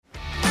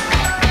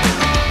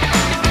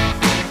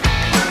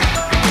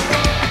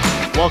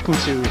Welcome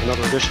to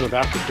another edition of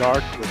After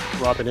Dark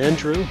with Rob and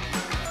Andrew.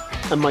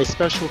 And my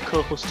special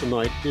co-host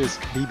tonight is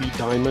BB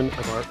Diamond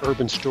of our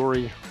Urban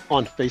Story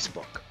on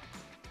Facebook.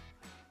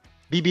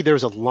 BB,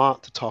 there's a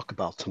lot to talk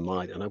about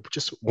tonight, and I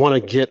just want to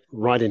get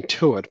right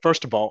into it.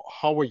 First of all,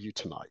 how are you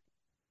tonight?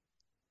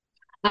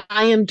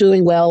 I am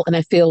doing well, and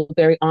I feel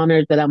very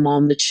honored that I'm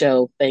on the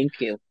show. Thank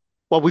you.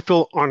 Well, we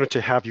feel honored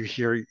to have you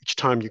here each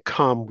time you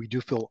come. We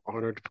do feel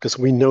honored because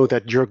we know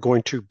that you're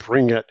going to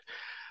bring it.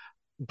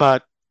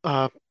 But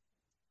uh,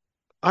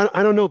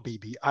 I don't know,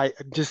 BB.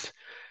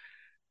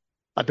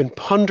 I've been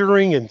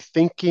pondering and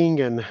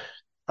thinking and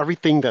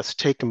everything that's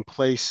taken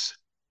place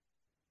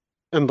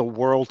in the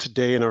world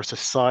today in our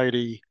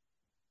society.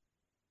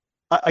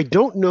 I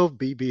don't know,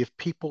 BB, if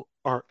people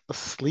are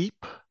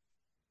asleep.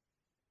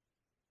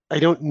 I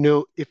don't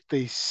know if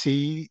they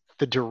see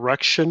the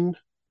direction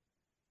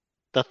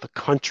that the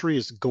country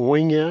is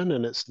going in,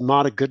 and it's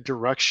not a good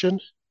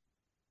direction.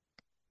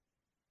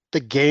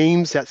 The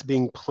games that's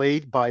being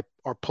played by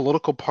our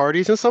political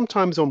parties, and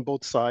sometimes on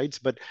both sides,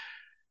 but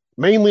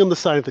mainly on the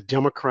side of the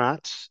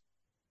Democrats.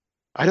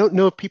 I don't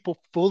know if people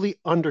fully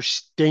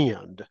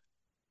understand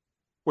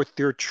what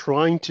they're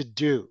trying to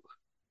do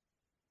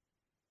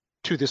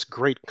to this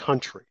great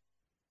country,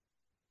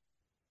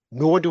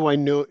 nor do I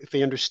know if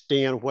they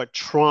understand what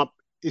Trump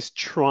is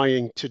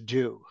trying to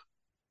do.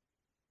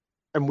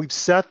 And we've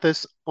said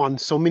this on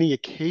so many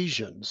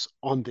occasions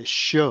on this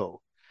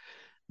show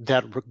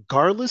that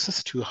regardless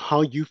as to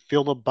how you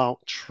feel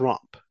about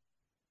Trump,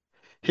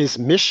 his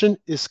mission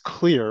is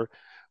clear,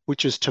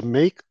 which is to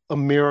make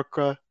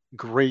America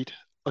great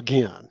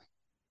again.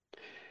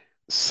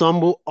 Some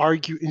will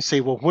argue and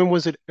say, well, when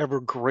was it ever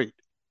great?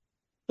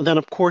 And then,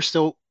 of course,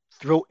 they'll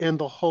throw in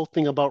the whole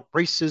thing about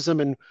racism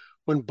and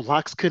when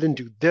blacks couldn't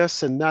do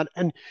this and that.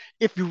 And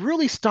if you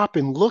really stop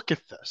and look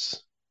at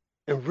this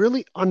and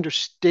really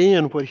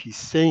understand what he's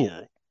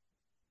saying,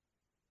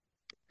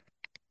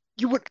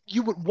 you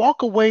would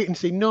walk away and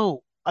say,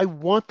 no, I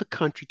want the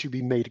country to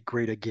be made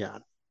great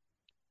again.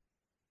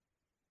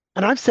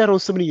 And I've said on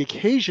so many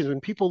occasions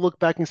when people look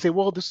back and say,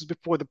 well, this is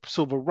before the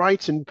civil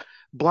rights and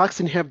blacks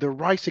didn't have their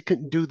rights, they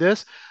couldn't do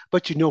this.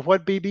 But you know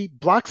what, baby?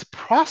 Blacks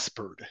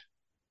prospered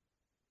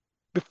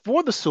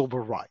before the civil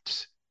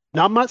rights.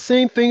 Now, I'm not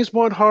saying things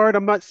weren't hard.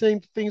 I'm not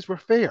saying things were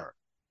fair,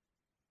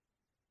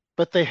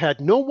 but they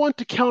had no one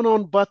to count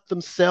on but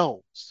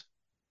themselves.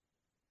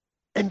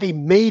 And they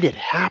made it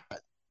happen.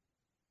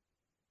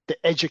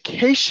 The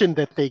education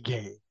that they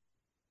gave,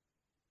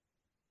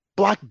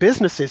 black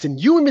businesses, and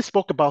you and me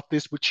spoke about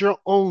this with your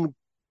own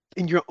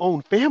in your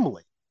own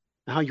family,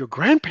 how your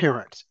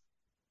grandparents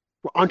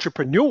were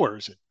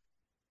entrepreneurs and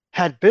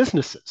had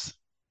businesses.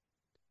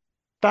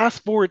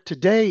 Fast forward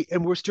today,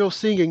 and we're still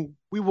singing,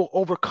 we will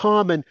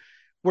overcome, and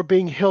we're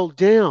being held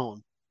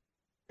down,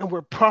 and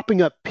we're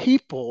propping up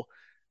people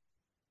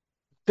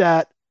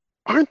that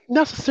aren't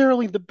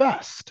necessarily the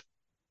best.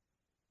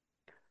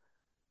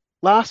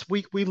 Last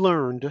week, we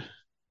learned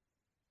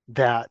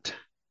that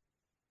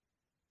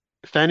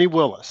Fani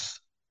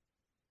Willis,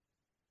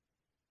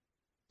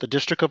 the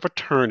district of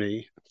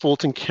attorney,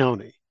 Fulton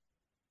County,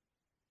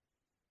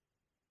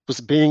 was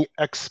being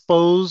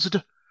exposed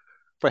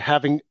for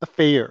having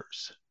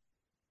affairs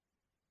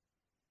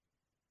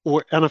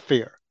or an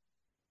affair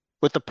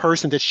with the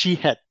person that she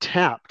had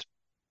tapped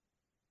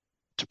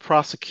to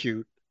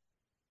prosecute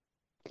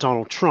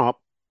Donald Trump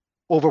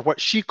over what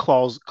she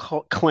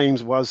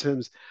claims was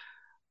him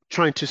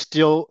trying to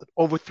still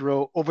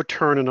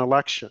overturn an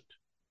election.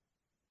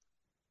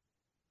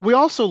 We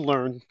also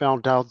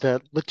found out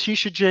that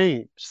Letitia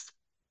James,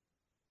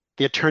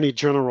 the Attorney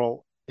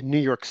General in New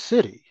York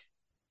City,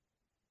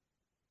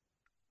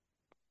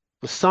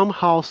 was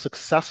somehow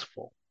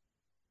successful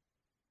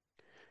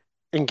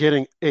in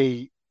getting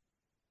a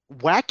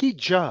wacky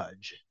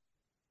judge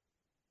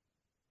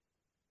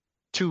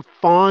to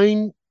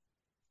fine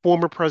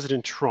former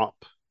President Trump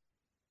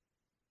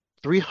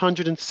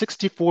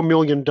 $364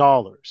 million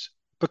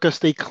because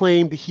they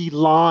claimed he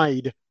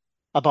lied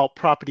about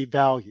property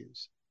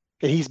values.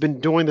 And he's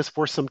been doing this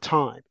for some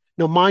time.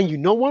 Now, mind you,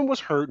 no one was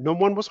hurt, no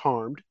one was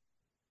harmed.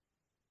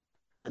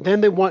 And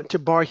then they want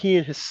to he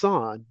and his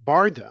son,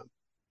 bar them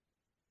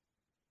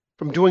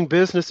from doing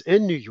business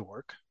in New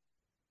York.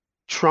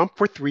 Trump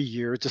for 3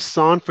 years, the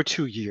son for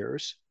 2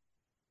 years,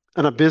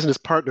 and a business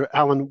partner,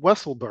 Alan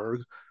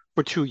Weisselberg,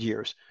 for 2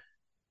 years.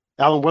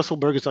 Alan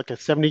Weisselberg is like a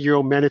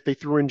 70-year-old man that they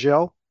threw in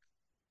jail.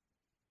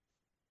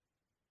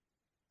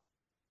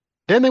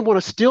 Then they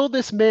want to steal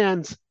this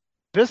man's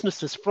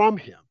businesses from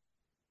him.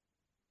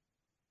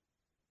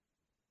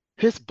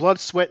 His blood,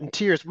 sweat, and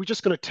tears. We're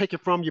just going to take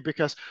it from you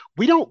because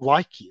we don't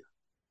like you.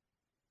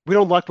 We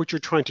don't like what you're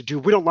trying to do.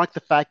 We don't like the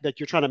fact that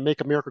you're trying to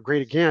make America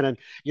great again. And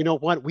you know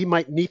what? We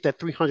might need that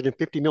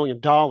 $350 million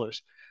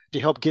to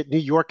help get New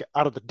York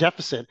out of the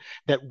deficit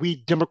that we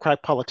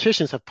Democrat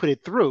politicians have put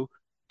it through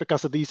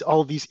because of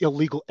all of these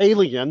illegal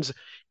aliens.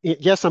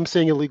 Yes, I'm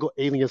saying illegal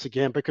aliens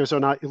again because they're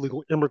not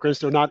illegal immigrants.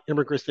 They're not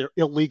immigrants. They're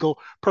illegal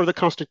per the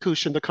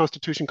Constitution. The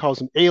Constitution calls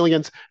them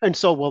aliens, and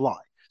so will I.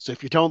 So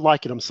if you don't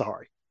like it, I'm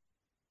sorry.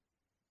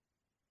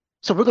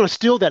 So we're going to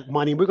steal that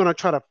money. We're going to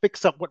try to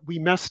fix up what we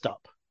messed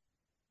up.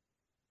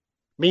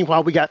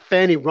 Meanwhile, we got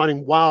Fannie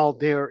running wild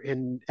there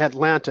in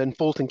Atlanta and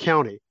Fulton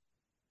County.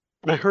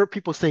 And I heard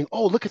people saying,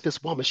 oh, look at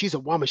this woman. She's a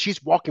woman.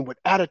 She's walking with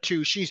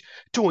attitude. She's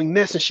doing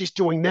this and she's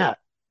doing that.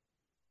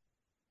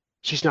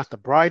 She's not the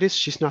brightest.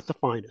 She's not the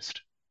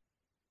finest.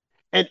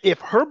 And if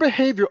her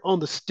behavior on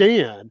the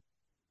stand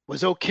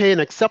was okay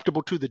and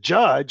acceptable to the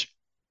judge,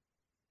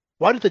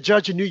 why did the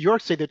judge in New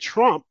York say that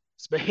Trump's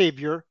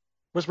behavior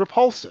was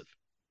repulsive?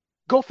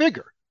 Go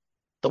figure.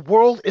 The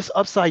world is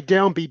upside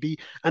down, BB,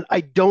 and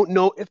I don't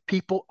know if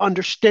people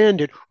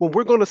understand it. When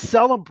we're going to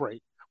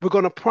celebrate, we're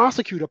going to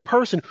prosecute a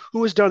person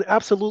who has done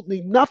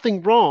absolutely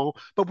nothing wrong,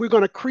 but we're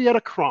going to create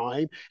a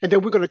crime, and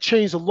then we're going to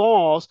change the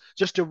laws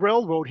just to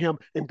railroad him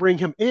and bring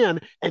him in.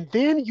 And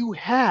then you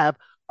have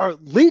our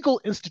legal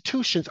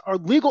institutions, our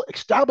legal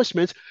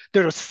establishments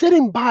that are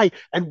sitting by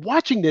and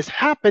watching this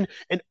happen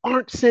and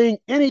aren't saying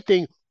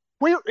anything.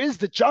 Where is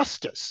the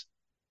justice?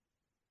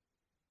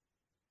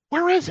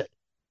 Where is it?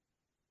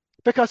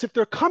 Because if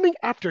they're coming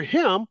after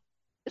him,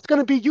 it's going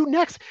to be you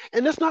next.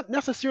 And it's not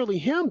necessarily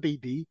him,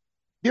 BB.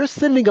 They're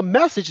sending a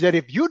message that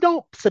if you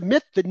don't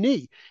submit the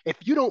knee, if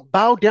you don't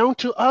bow down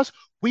to us,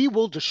 we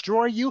will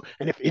destroy you.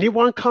 And if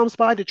anyone comes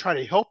by to try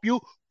to help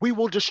you, we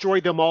will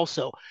destroy them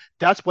also.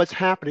 That's what's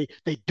happening.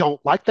 They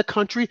don't like the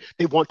country.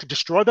 They want to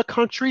destroy the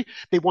country.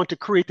 They want to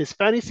create this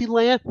fantasy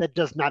land that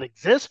does not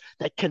exist,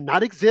 that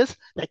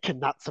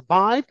cannot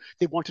survive.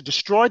 They want to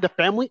destroy the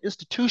family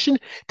institution,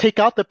 take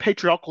out the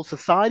patriarchal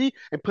society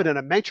and put in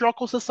a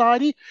matriarchal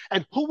society.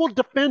 And who will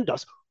defend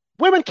us?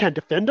 Women can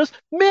defend us.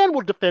 Men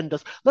will defend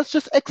us. Let's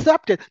just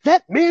accept it.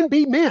 Let men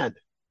be men.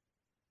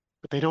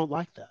 But they don't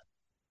like that.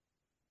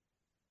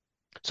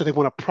 So they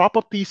want to prop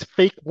up these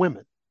fake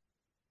women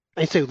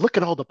and say, look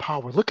at all the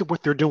power. Look at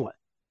what they're doing.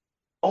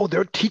 Oh,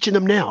 they're teaching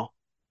them now.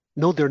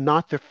 No, they're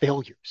not. They're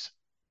failures.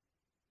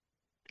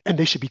 And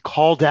they should be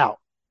called out.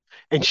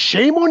 And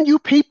shame on you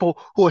people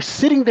who are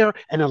sitting there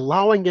and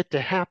allowing it to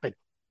happen,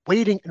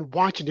 waiting and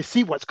watching to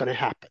see what's going to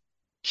happen.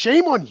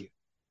 Shame on you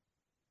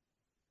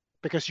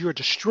because you're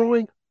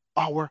destroying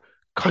our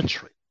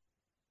country,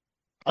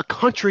 a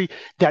country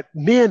that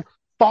men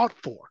fought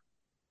for,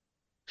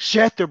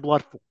 shed their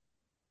blood for.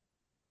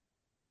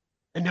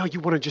 And now you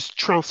want to just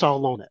trounce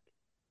all on it.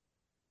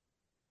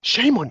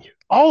 Shame on you,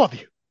 all of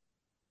you.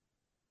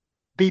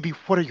 BB,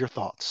 what are your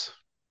thoughts?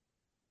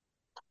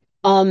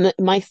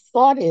 My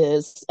thought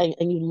is, and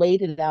you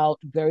laid it out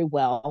very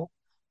well.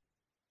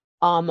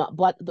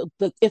 But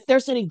if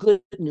there's any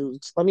good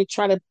news, let me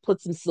try to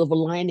put some silver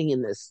lining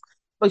in this,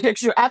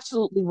 because you're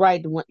absolutely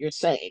right in what you're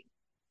saying.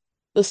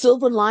 The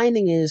silver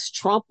lining is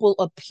Trump will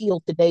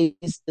appeal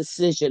today's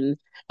decision,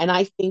 and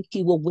I think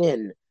he will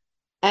win.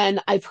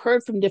 And I've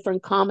heard from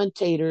different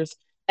commentators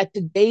at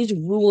today's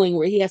ruling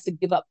where he has to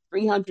give up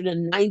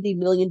 $390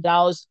 million.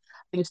 I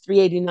think it's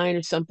 389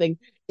 or something.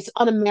 It's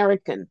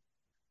un-American.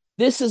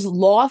 This is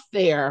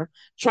lawfare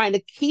trying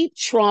to keep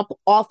Trump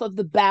off of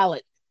the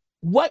ballot.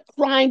 What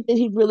crime did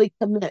he really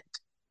commit?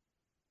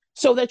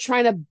 So they're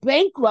trying to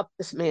bankrupt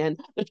this man.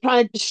 They're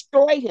trying to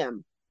destroy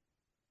him.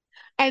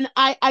 And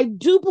I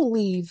do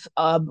believe,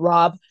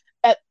 Rob,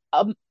 that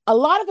a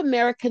lot of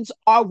Americans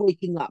are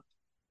waking up.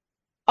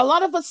 A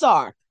lot of us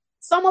are.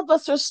 Some of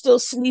us are still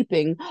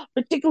sleeping,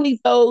 particularly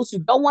those who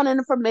don't want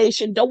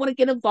information, don't want to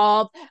get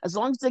involved. As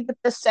long as they get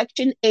their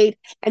Section 8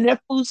 and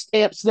their food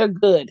stamps, they're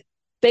good.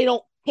 They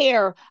don't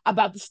care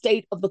about the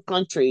state of the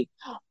country.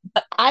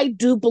 But I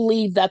do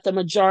believe that the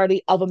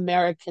majority of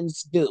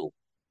Americans do.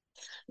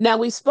 Now,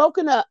 we've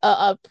spoken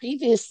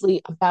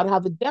previously about how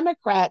the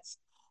Democrats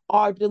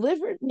are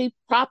deliberately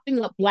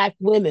propping up Black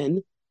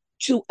women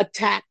to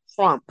attack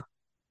Trump,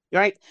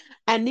 right?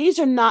 And these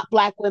are not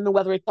Black women,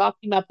 whether we're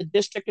talking about the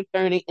district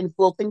attorney in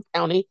Fulton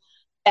County,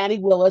 Fani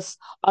Willis,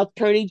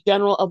 Attorney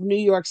General of New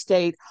York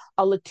State,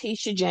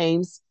 Letitia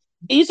James.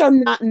 These are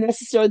not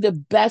necessarily the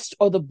best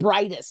or the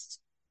brightest.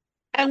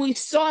 And we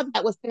saw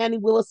that with Fani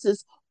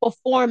Willis's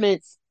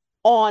performance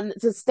on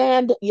the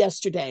stand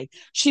yesterday.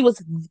 She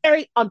was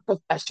very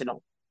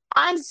unprofessional.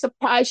 I'm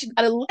surprised she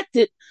got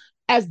elected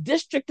as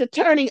district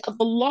attorney of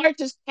the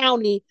largest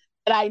county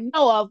that I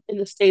know of in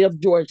the state of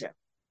Georgia.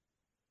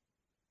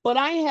 But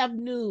I have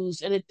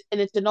news, and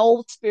it's an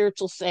old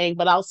spiritual saying,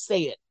 but I'll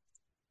say it.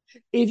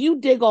 If you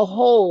dig a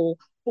hole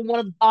for one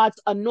of God's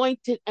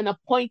anointed and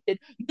appointed,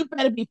 you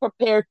better be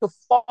prepared to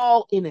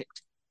fall in it.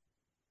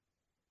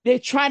 They're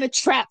trying to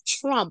trap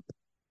Trump,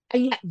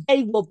 and yet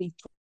they will be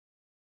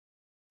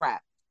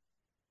trapped.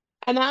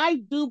 And I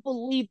do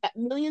believe that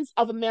millions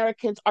of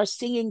Americans are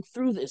seeing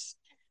through this.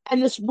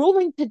 And this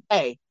ruling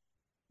today,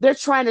 they're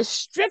trying to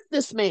strip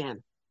this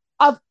man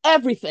of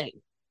everything.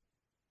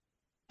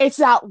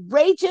 It's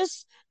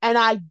outrageous. And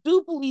I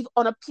do believe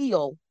on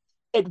appeal,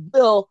 it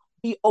will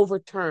be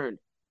overturned.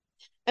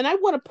 And I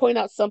want to point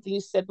out something you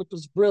said, which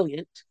was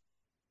brilliant.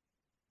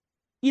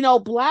 You know,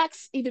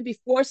 Blacks, even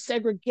before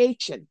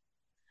segregation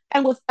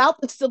and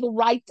without the Civil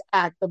Rights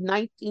Act of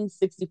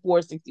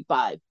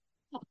 1964-65,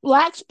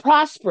 Blacks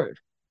prospered.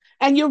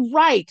 And you're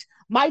right.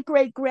 My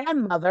great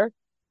grandmother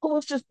who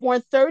was just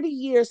born 30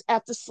 years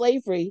after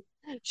slavery.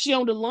 She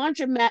owned a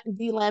laundromat in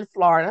DeLand,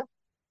 Florida.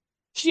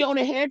 She owned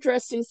a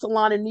hairdressing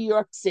salon in New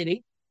York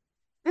City.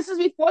 This is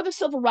before the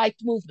civil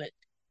rights movement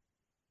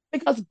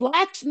because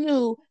blacks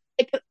knew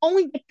they could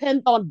only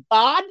depend on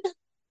God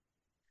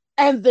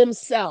and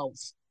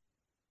themselves.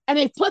 And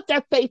they put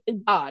their faith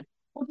in God.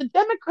 What the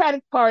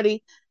Democratic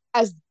Party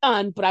has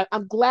done, but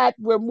I'm glad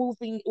we're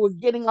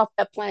getting off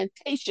that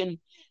plantation.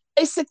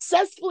 They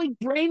successfully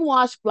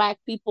brainwashed Black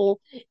people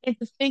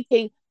into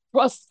thinking,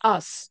 trust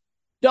us.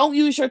 Don't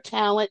use your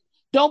talent.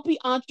 Don't be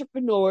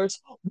entrepreneurs.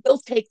 We'll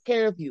take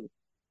care of you.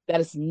 That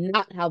is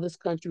not how this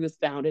country was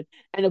founded.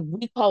 And if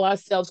we call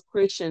ourselves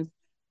Christians,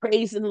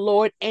 praising the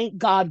Lord, ain't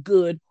God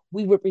good?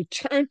 We would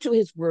return to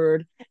his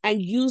word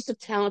and use the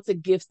talents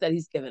and gifts that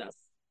he's given us.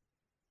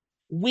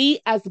 We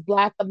as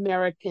Black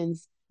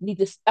Americans need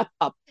to step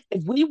up.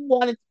 If we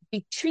wanted to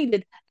be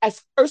treated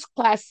as first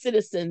class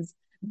citizens,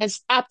 then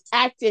stop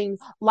acting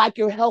like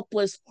you're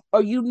helpless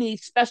or you need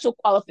special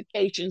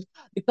qualifications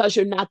because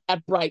you're not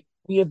that bright.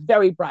 You're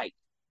very bright.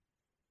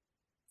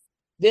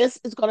 This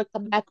is going to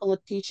come back on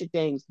Letitia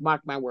James,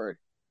 mark my word.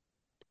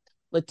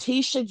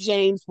 Letitia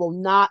James will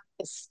not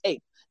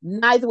escape.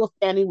 Neither will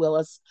Fani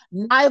Willis.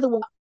 Neither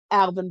will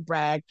Alvin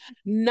Bragg.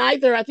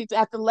 Neither, I think,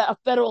 at the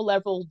federal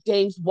level,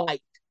 James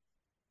White,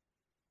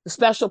 the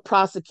special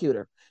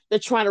prosecutor. They're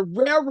trying to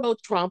railroad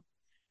Trump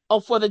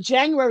for the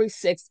January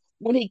 6th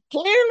when he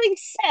clearly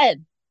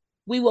said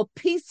we will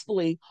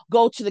peacefully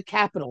go to the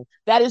Capitol.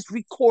 That is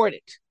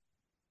recorded.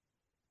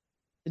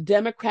 The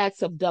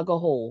Democrats have dug a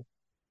hole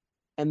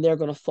and they're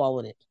going to fall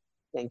in it.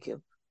 Thank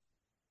you.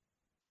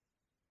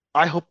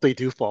 I hope they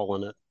do fall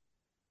in it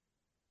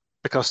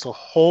because the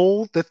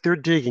hole that they're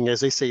digging, as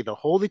they say, the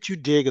hole that you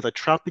dig or the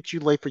trap that you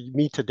lay for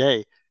me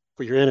today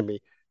for your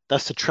enemy,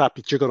 that's the trap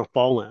that you're going to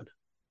fall in.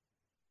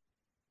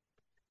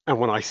 And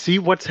when I see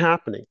what's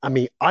happening, I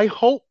mean, I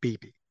hope,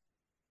 BB,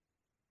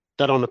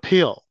 that on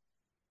appeal,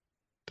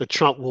 that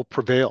Trump will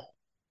prevail.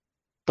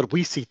 But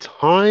we see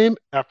time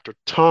after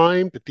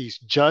time that these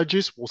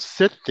judges will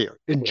sit there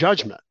in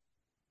judgment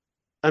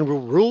and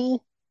will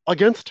rule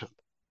against him.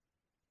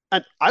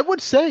 And I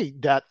would say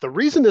that the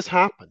reason this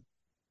happened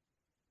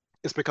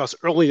is because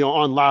early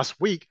on last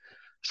week,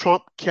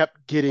 Trump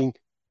kept getting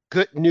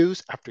good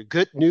news after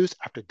good news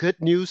after good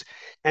news.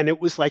 And it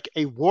was like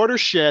a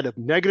watershed of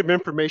negative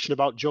information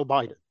about Joe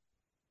Biden.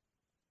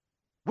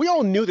 We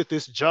all knew that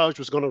this judge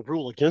was going to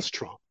rule against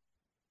Trump.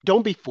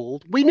 Don't be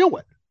fooled. We knew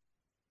it.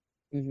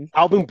 Mm-hmm.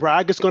 Alvin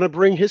Bragg is going to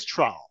bring his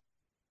trial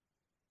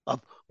of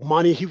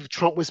money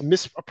Trump was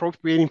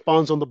misappropriating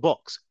funds on the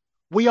books.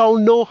 We all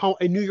know how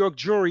a New York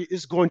jury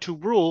is going to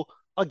rule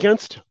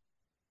against him.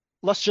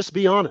 Let's just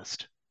be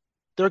honest.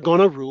 They're going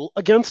to rule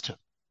against him.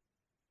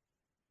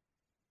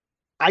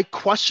 I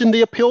question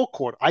the appeal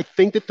court. I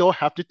think that they'll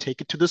have to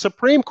take it to the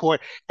Supreme Court.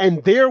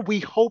 And there we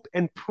hope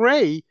and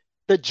pray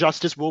that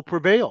justice will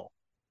prevail.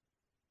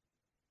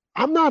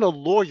 I'm not a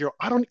lawyer.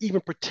 I don't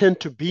even pretend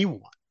to be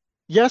one.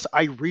 Yes,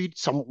 I read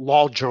some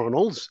law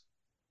journals,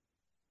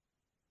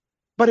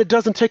 but it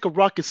doesn't take a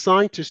rocket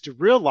scientist to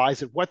realize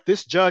that what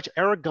this Judge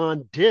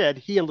Aragon did,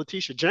 he and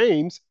Letitia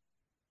James,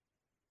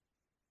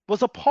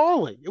 was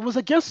appalling. It was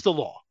against the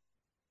law.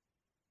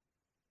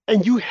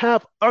 And you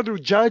have other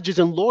judges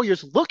and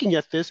lawyers looking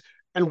at this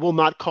and will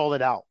not call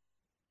it out.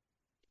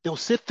 They'll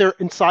sit there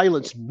in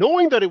silence,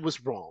 knowing that it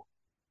was wrong.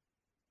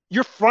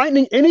 You're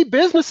frightening any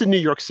business in New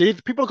York City.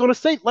 People are going to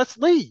say, let's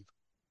leave.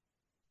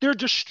 They're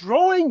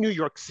destroying New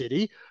York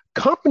City.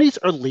 Companies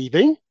are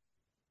leaving.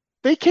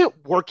 They can't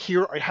work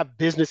here or have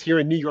business here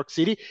in New York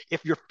City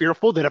if you're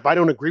fearful that if I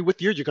don't agree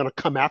with you, you're going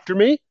to come after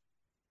me.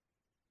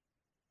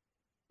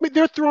 I mean,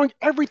 they're throwing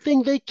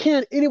everything they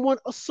can. Anyone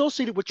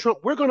associated with Trump,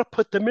 we're going to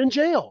put them in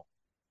jail.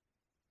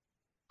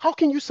 How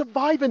can you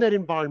survive in that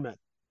environment?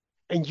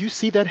 And you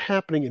see that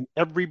happening in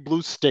every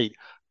blue state.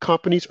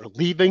 Companies are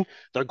leaving.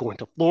 They're going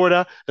to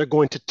Florida. They're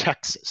going to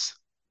Texas.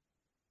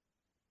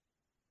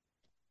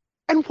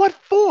 And what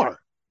for?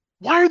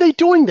 Why are they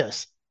doing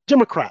this,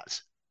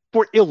 Democrats?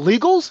 For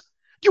illegals?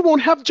 You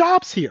won't have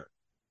jobs here.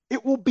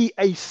 It will be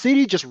a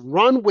city just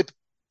run with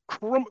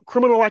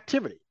criminal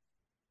activity.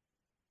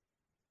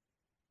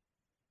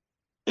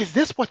 Is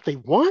this what they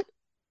want?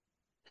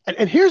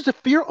 And here's the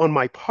fear on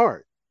my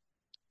part.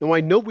 Now,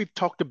 I know we've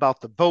talked about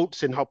the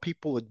votes and how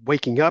people are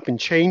waking up and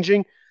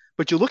changing,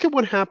 but you look at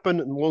what happened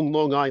in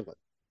Long Island.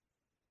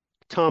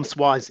 Tom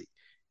Suozzi,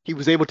 he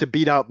was able to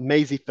beat out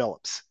Maisie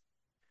Phillips.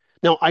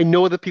 Now, I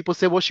know that people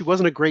say, well, she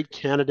wasn't a great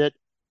candidate.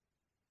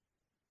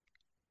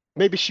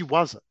 Maybe she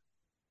wasn't.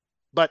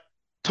 But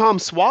Tom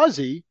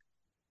Suozzi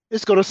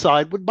is going to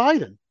side with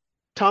Biden.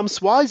 Tom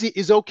Suozzi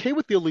is okay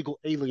with the illegal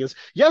aliens.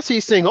 Yes,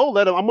 he's saying, oh,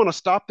 I'm going to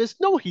stop this.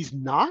 No, he's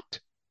not.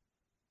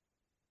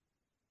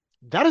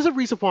 That is a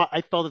reason why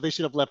I felt that they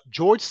should have left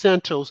George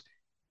Santos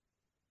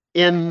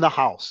in the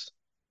House.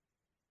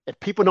 If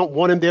people don't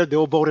want him there,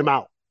 they'll vote him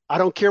out. I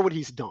don't care what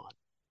he's done.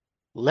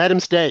 Let him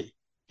stay.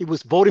 He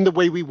was voting the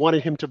way we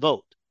wanted him to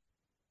vote.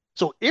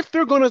 So if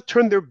they're going to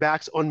turn their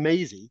backs on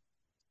Maisie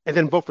and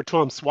then vote for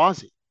Tom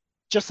Suozzi,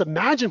 just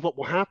imagine what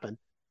will happen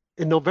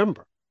in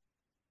November.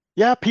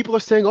 Yeah, people are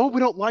saying, oh,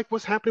 we don't like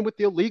what's happening with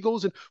the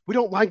illegals and we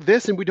don't like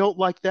this and we don't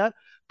like that.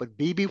 But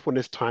BB, when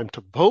it's time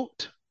to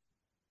vote,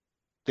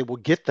 they will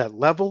get that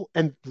level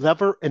and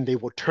lever and they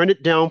will turn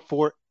it down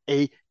for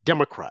a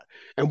Democrat.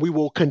 And we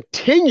will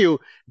continue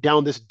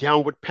down this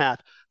downward path.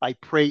 I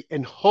pray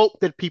and hope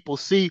that people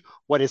see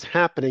what is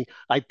happening.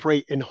 I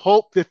pray and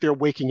hope that they're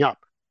waking up.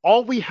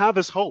 All we have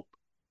is hope.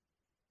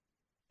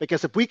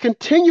 Because if we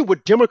continue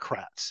with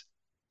Democrats,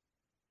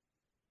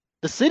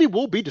 the city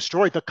will be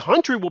destroyed. The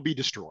country will be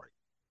destroyed.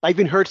 I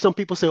even heard some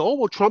people say, oh,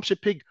 well, Trump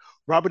should pick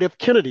Robert F.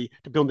 Kennedy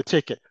to be on the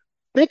ticket.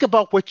 Think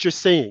about what you're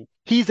saying.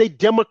 He's a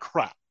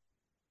Democrat,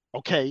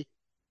 okay?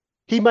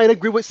 He might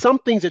agree with some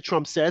things that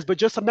Trump says, but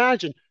just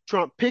imagine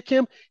Trump pick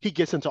him, he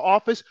gets into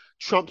office,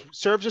 Trump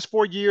serves just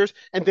 4 years,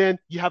 and then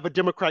you have a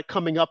Democrat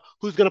coming up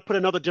who's going to put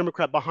another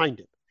Democrat behind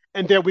him.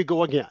 And there we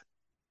go again.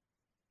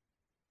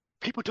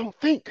 People don't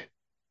think.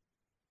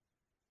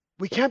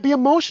 We can't be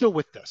emotional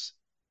with this.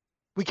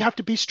 We have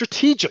to be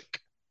strategic.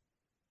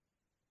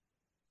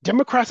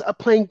 Democrats are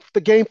playing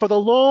the game for the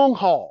long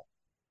haul.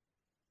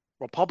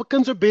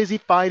 Republicans are busy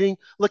fighting.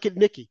 Look at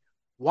Nikki.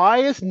 Why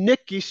is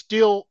Nikki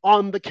still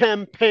on the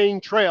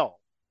campaign trail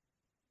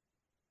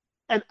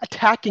and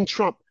attacking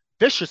Trump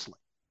viciously?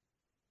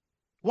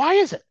 Why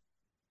is it?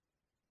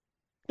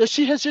 That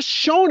she has just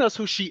shown us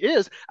who she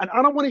is. And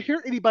I don't want to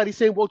hear anybody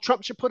saying, well,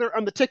 Trump should put her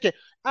on the ticket.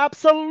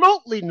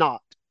 Absolutely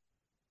not.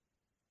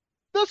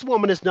 This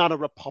woman is not a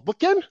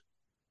Republican.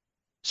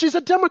 She's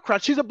a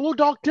Democrat. She's a blue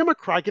dog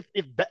Democrat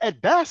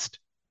at best.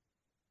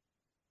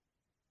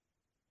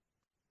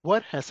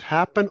 What has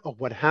happened or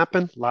what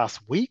happened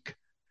last week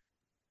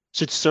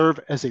should serve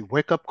as a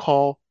wake-up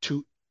call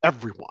to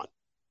everyone.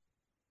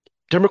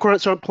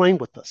 Democrats aren't playing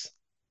with us.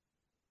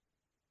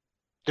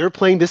 They're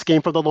playing this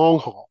game for the long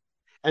haul,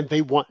 and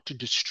they want to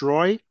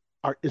destroy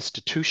our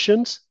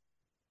institutions.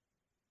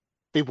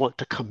 They want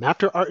to come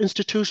after our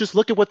institutions.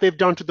 Look at what they've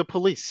done to the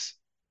police.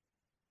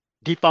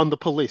 Defund the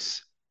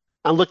police.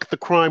 And look at the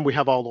crime we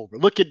have all over.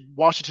 Look at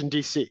Washington,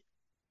 D.C.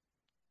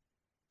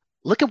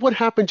 Look at what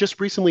happened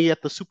just recently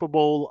at the Super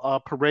Bowl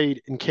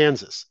parade in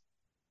Kansas.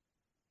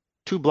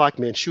 2 black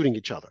men shooting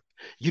each other.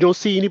 You don't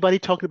see anybody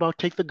talking about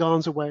take the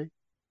guns away.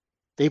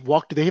 They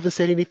haven't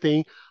said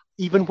anything.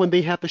 Even when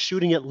they had the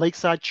shooting at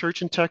Lakeside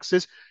Church in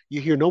Texas,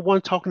 you hear no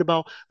one talking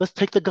about, let's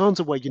take the guns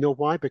away. You know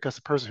why? Because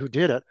the person who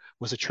did it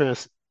was a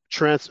trans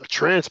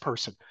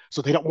person.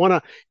 So they don't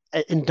want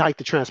to indict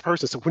the trans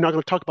person. So we're not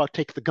going to talk about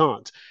take the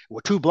guns.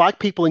 We're 2 black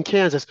people in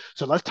Kansas.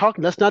 So let's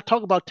not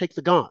talk about take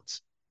the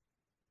guns.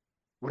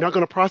 We're not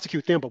going to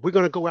prosecute them, but we're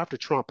going to go after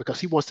Trump because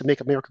he wants to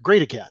make America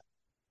great again.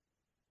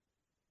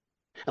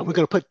 And we're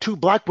going to put 2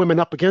 black women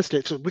up against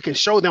it so we can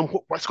show them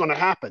what's going to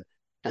happen.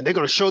 And they're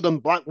going to show them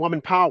black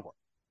woman power.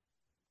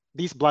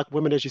 These black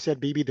women, as you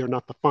said, BB, they're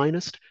not the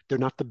finest. They're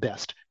not the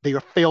best. They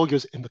are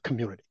failures in the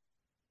community.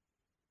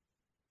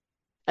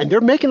 And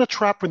they're making a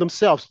trap for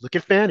themselves. Look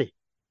at Fani.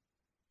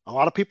 A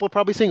lot of people are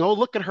probably saying, oh,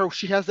 look at her.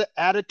 She has that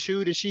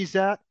attitude and she's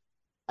that.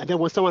 And then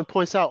when someone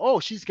points out, oh,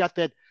 she's got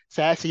that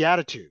sassy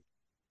attitude.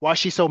 Why is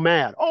she so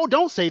mad? Oh,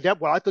 don't say that.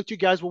 Well, I thought you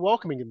guys were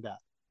welcoming in that.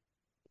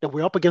 And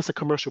we're up against a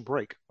commercial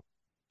break.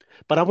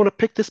 But I want to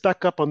pick this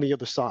back up on the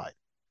other side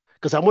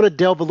because I want to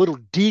delve a little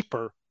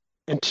deeper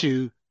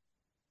into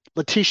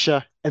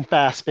Letitia and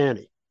Fast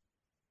Fanny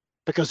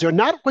because they're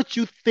not what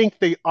you think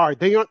they are.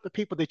 They aren't the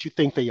people that you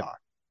think they are.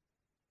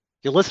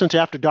 You're listening to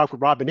After Dark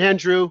with Rob and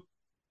Andrew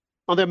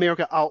on the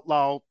America Out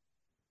Loud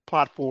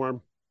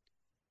platform.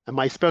 And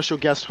my special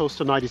guest host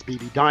tonight is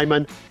BB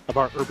Diamond of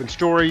Our Urban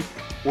Story.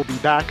 We'll be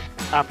back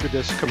after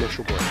this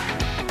commercial break.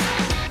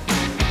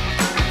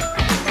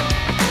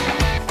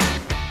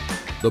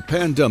 The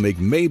pandemic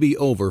may be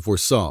over for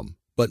some,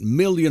 but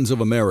millions of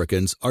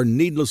Americans are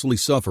needlessly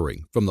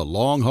suffering from the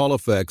long-haul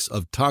effects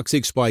of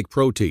toxic spike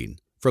protein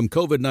from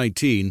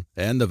COVID-19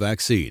 and the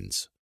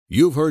vaccines.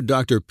 You've heard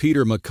Dr.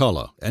 Peter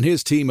McCullough and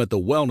his team at the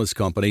Wellness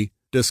Company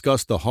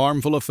discuss the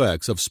harmful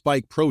effects of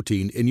spike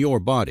protein in your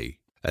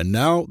body. And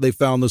now they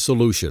found the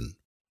solution.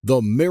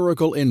 The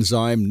miracle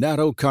enzyme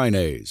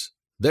nattokinase.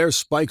 Their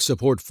spike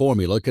support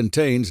formula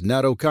contains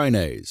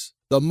nattokinase,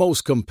 the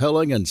most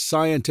compelling and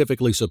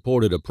scientifically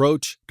supported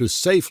approach to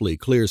safely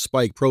clear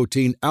spike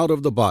protein out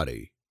of the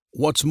body.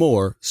 What's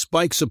more,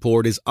 spike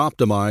support is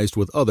optimized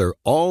with other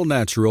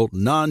all-natural,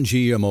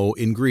 non-GMO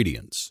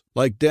ingredients,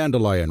 like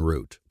dandelion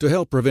root, to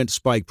help prevent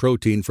spike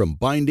protein from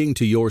binding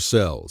to your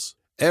cells.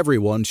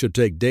 Everyone should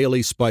take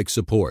daily spike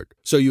support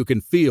so you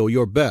can feel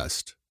your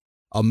best.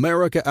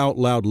 America Out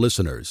Loud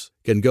listeners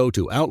can go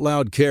to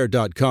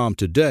OutLoudCare.com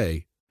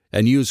today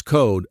and use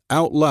code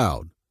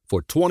OUTLOUD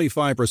for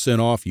 25%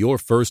 off your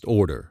first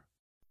order.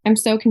 I'm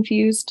so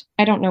confused.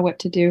 I don't know what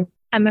to do.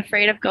 I'm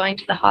afraid of going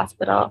to the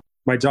hospital.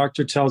 My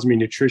doctor tells me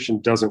nutrition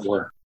doesn't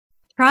work.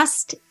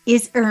 Trust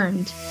is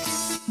earned.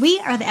 We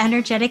are the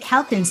Energetic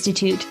Health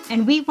Institute,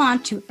 and we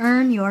want to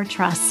earn your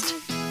trust.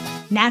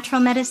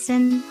 Natural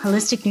medicine,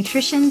 holistic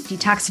nutrition,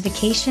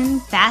 detoxification,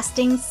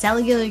 fasting,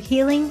 cellular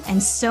healing,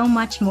 and so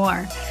much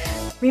more.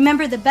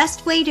 Remember, the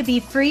best way to be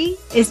free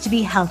is to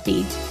be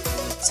healthy.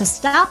 So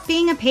stop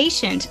being a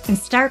patient and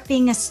start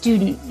being a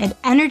student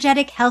at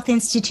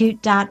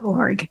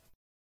energetichealthinstitute.org.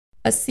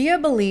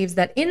 ASEA believes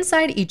that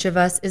inside each of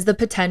us is the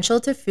potential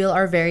to feel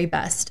our very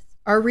best.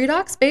 Our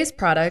redox-based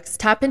products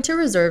tap into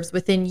reserves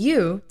within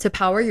you to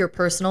power your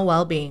personal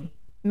well-being.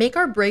 Make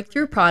our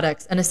breakthrough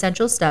products an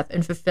essential step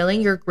in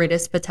fulfilling your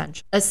greatest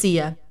potential.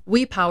 ASEA,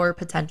 we power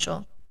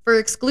potential. For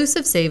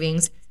exclusive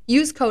savings,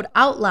 use code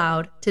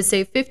OUTLOUD to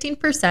save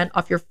 15%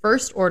 off your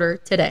first order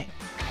today.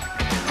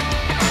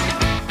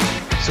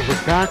 So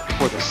we're back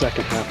for the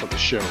second half of the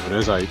show. And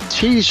as I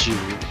tease you,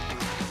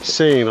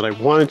 saying that I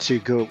wanted to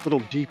go a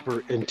little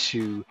deeper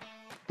into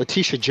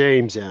Letitia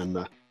James,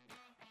 and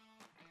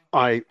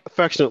I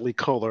affectionately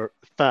call her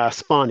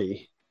Fast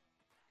Fani,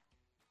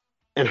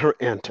 and her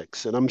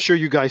antics. And I'm sure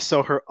you guys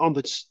saw her on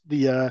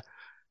the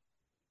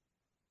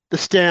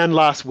stand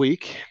last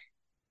week,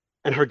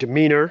 and her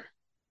demeanor,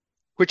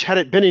 which had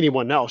it been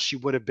anyone else, she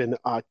would have been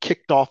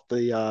kicked off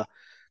the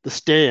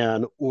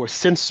stand or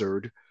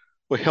censored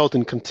or held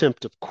in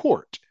contempt of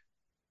court.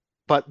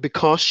 But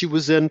because she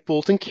was in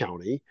Fulton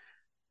County,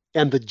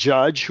 and the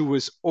judge who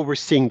was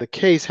overseeing the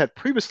case had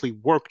previously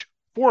worked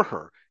for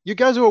her. You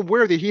guys are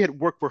aware that he had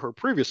worked for her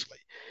previously.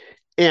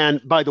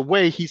 And by the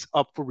way, he's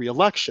up for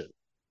re-election.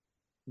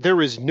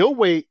 There is no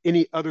way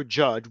any other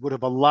judge would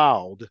have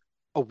allowed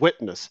a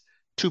witness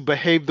to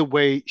behave the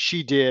way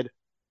she did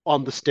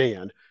on the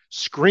stand,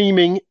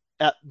 screaming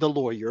at the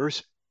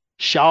lawyers,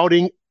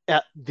 shouting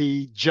at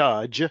the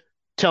judge,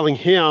 telling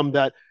him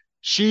that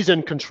she's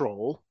in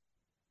control,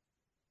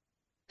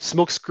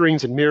 smoke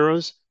screens and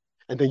mirrors.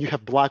 And then you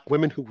have Black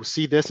women who will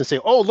see this and say,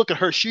 oh, look at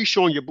her. She's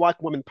showing your Black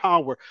woman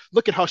power.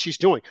 Look at how she's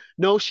doing.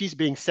 No, she's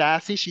being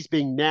sassy. She's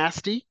being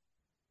nasty.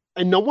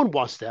 And no one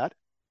wants that,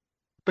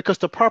 because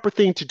the proper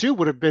thing to do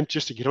would have been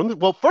just to get on the.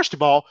 Well, first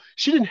of all,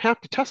 she didn't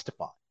have to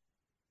testify.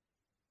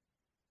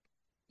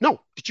 No,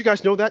 did you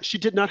guys know that? She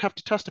did not have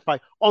to testify.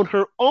 On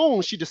her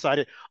own, she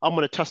decided, I'm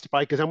going to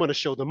testify because I'm going to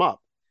show them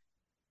up.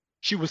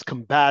 She was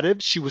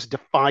combative. She was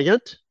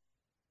defiant.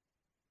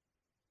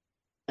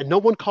 And no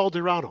one called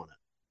her out on it.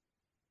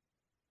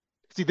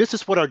 See, this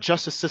is what our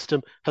justice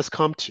system has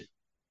come to.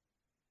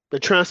 To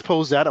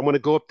transpose that, I want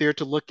to go up there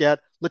to look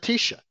at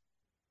Letitia,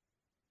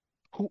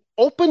 who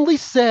openly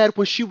said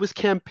when she was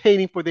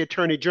campaigning for the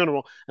Attorney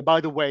General, and by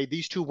the way,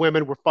 these two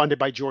women were funded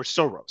by George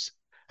Soros.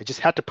 I just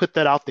had to put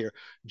that out there.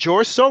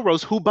 George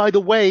Soros, who, by the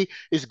way,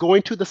 is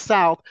going to the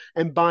South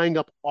and buying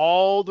up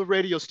all the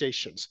radio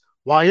stations.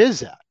 Why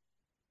is that?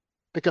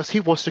 Because he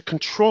wants to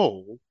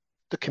control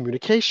the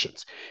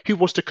communications. He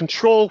wants to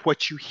control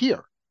what you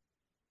hear.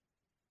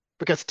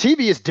 Because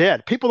TV is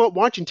dead. People aren't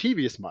watching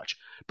TV as much,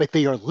 but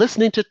they are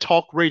listening to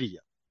talk radio.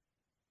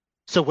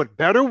 So what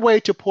better way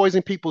to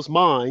poison people's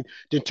mind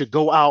than to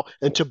go out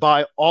and to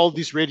buy all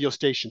these radio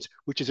stations,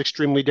 which is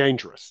extremely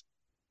dangerous.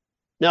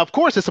 Now, of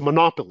course, it's a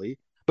monopoly,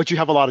 but you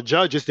have a lot of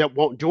judges that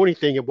won't do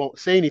anything and won't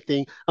say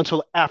anything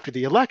until after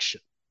the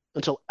election,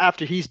 until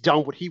after he's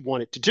done what he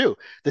wanted to do.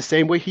 The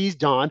same way he's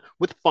done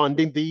with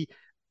funding the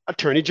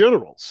attorney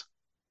generals,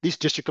 these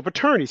district of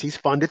attorneys, he's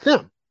funded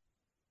them.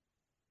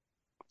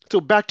 So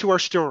back to our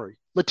story,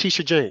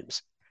 Letitia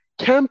James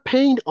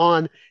campaigned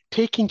on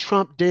taking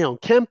Trump down,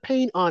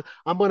 campaign on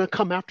I'm going to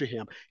come after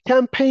him,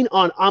 campaign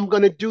on I'm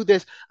going to do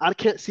this. I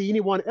can't see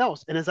anyone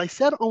else. And as I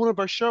said on one of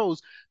our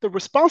shows, the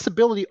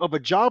responsibility of a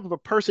job of a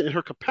person in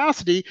her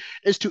capacity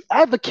is to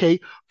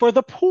advocate for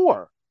the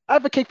poor,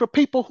 advocate for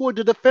people who are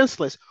the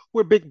defenseless,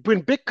 when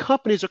big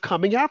companies are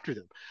coming after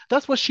them.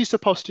 That's what she's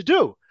supposed to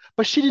do.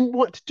 But she didn't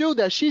want to do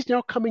that. She's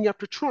now coming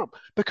after Trump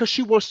because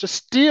she wants to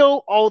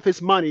steal all of his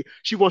money.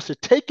 She wants to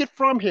take it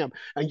from him.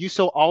 And you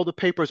saw all the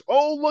papers.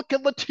 Oh, look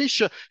at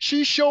Letitia.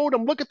 She showed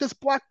him. Look at this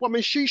Black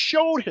woman. She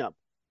showed him.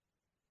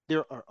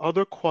 There are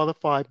other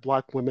qualified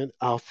Black women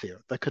out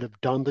there that could have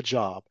done the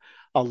job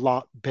a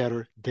lot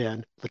better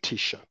than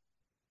Letitia.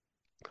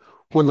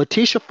 When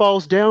Letitia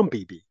falls down,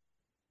 BB,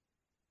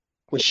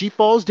 when she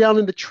falls down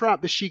in the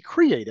trap that she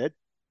created,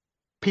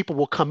 people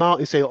will come out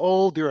and say,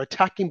 oh, they're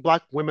attacking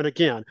Black women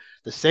again,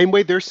 the same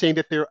way they're saying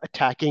that they're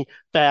attacking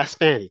Fast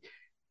Fani.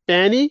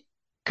 Fani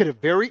could have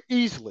very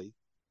easily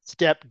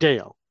stepped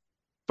down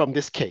from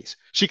this case.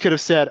 She could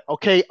have said,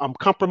 okay, I'm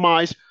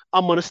compromised.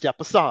 I'm going to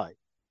step aside.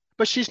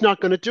 But she's not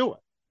going to do it.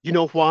 You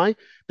know why?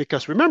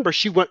 Because remember,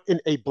 she went in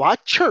a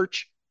Black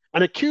church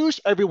and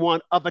accused everyone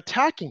of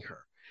attacking her.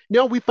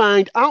 Now we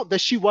find out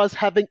that she was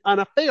having an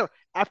affair.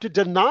 After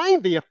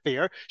denying the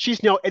affair,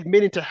 she's now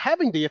admitting to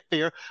having the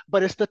affair,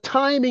 but it's the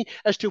timing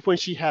as to when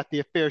she had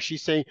the affair,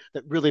 she's saying,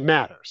 that really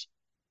matters.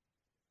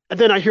 And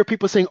then I hear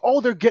people saying,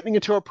 oh, they're getting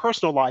into her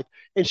personal life.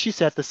 And she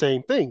said the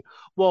same thing.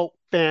 Well,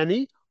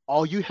 Fani,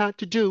 all you had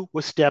to do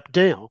was step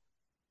down.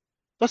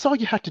 That's all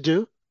you had to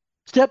do.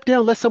 Step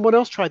down, let someone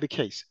else try the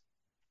case.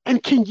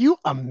 And can you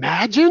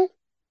imagine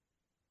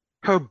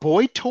her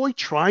boy toy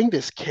trying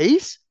this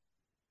case?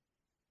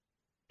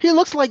 He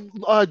looks like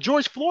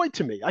George Floyd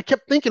to me. I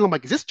kept thinking, I'm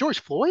like, is this George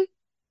Floyd?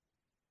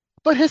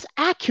 But his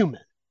acumen,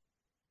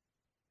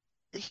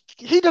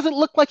 he doesn't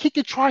look like he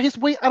could try his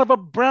way out of a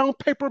brown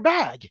paper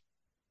bag.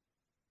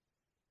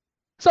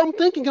 So I'm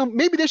thinking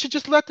maybe they should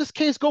just let this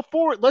case go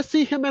forward. Let's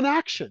see him in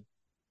action,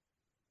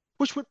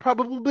 which would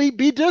probably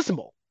be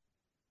dismal.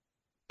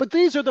 But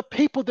these are the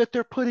people that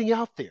they're putting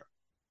out there,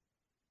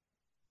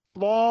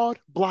 flawed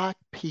Black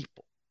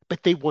people.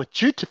 But they want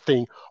you to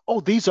think,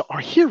 oh, these are our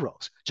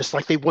heroes, just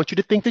like they want you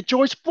to think that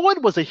George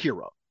Floyd was a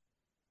hero.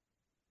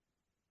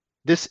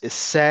 This is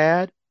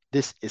sad.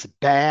 This is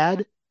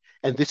bad.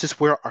 And this is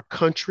where our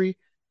country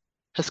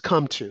has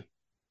come to.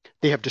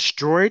 They have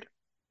destroyed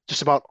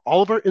just about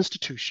all of our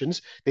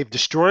institutions. They've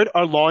destroyed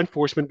our law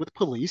enforcement with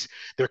police.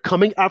 They're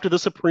coming after the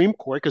Supreme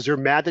Court because they're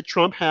mad that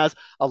Trump has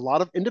a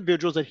lot of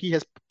individuals that he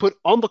has put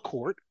on the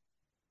court.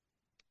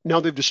 Now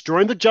they've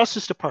destroyed the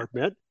Justice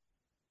Department.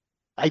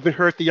 I even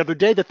heard the other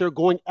day that they're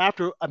going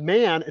after a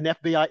man, an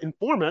FBI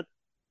informant,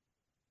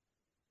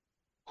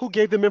 who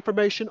gave them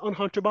information on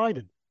Hunter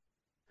Biden.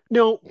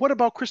 Now, what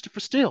about Christopher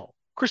Steele?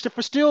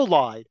 Christopher Steele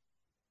lied.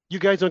 You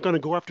guys aren't going to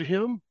go after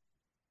him?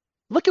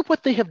 Look at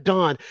what they have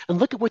done and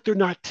look at what they're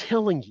not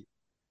telling you.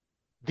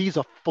 These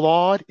are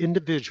flawed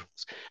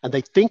individuals and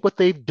they think what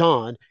they've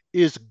done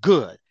is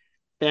good.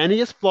 Fani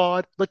is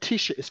flawed.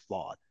 Letitia is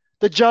flawed.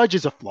 The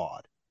judges are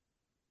flawed.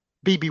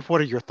 BB,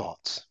 what are your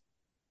thoughts?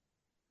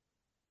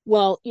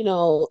 Well,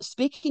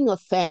 speaking of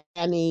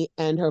Fanny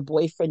and her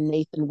boyfriend,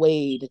 Nathan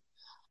Wade,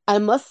 I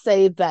must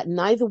say that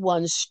neither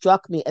one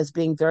struck me as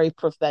being very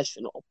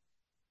professional.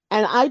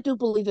 And I do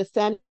believe if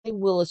Fannie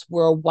Willis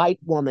were a white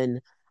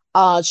woman,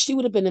 she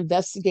would have been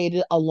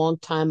investigated a long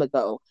time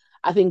ago.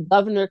 I think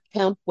Governor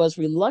Kemp was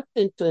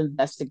reluctant to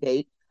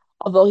investigate,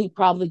 although he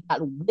probably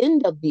got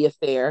wind of the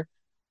affair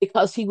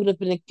because he would have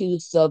been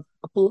accused of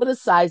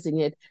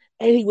politicizing it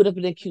and he would have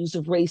been accused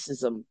of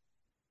racism.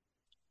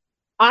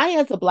 I,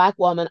 as a Black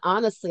woman,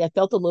 honestly, I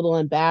felt a little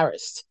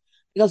embarrassed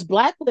because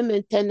Black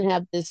women tend to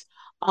have this.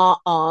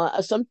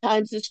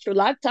 Sometimes it's true, a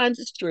lot of times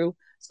it's true,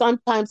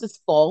 sometimes it's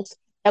false,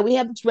 and we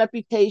have this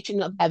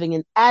reputation of having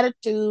an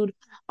attitude,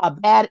 a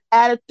bad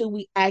attitude.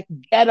 We act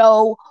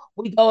ghetto.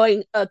 We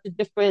going to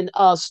different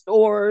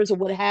stores or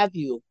what have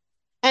you.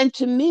 And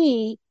to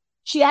me,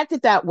 she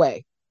acted that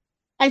way,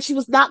 and she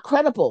was not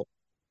credible.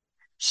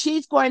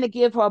 She's going to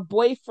give her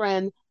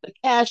boyfriend the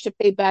cash to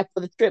pay back for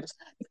the trips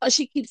because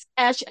she keeps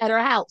cash at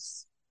her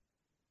house.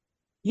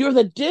 You're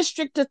the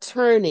district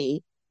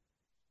attorney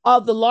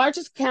of the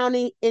largest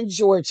county in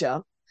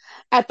Georgia.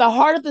 At the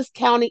heart of this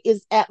county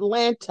is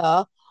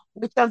Atlanta,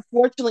 which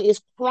unfortunately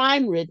is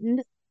crime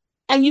ridden,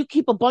 and you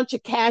keep a bunch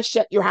of cash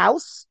at your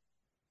house.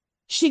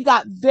 She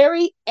got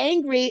very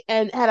angry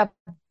and had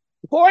a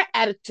poor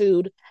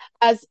attitude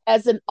as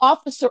an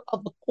officer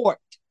of the court.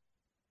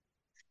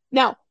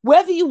 Now,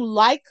 whether you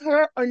like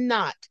her or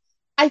not,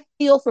 I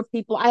feel for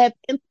people. I have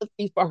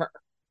empathy for her.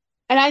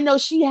 And I know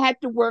she had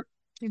to work.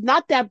 She's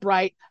not that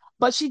bright,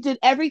 but she did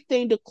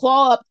everything to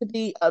claw up to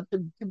be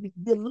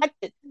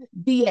elected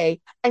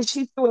DA, and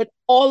she threw it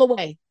all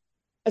away,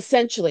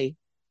 essentially.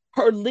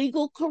 Her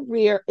legal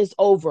career is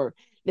over.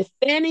 If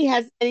Fannie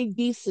has any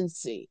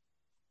decency,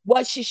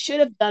 what she should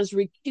have done is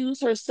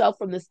recuse herself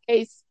from this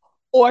case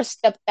or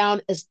step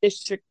down as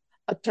district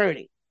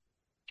attorney,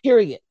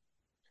 period.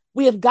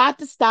 We have got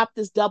to stop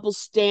this double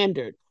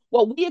standard.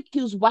 What we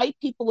accuse white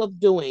people of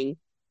doing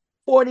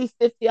 40,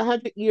 50,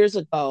 100 years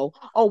ago,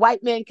 a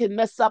white man can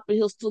mess up and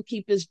he'll still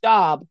keep his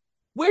job.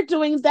 We're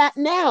doing that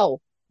now.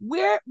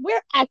 We're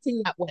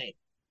acting that way.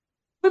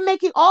 We're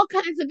making all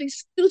kinds of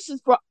excuses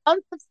for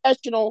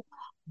unprofessional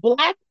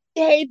Black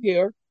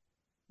behavior.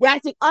 We're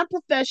acting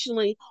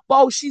unprofessionally.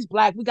 Oh, she's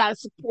Black. We got to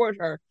support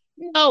her.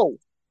 No.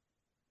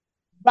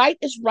 Right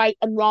is right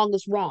and wrong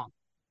is wrong.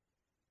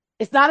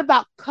 It's not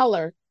about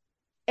color.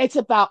 It's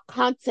about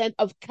content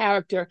of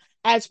character,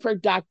 as per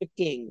Dr.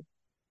 King.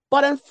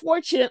 But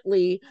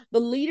unfortunately, the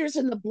leaders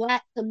in the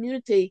Black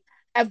community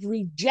have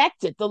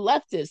rejected, the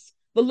leftists,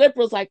 the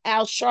liberals like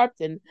Al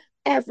Sharpton,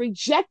 have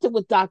rejected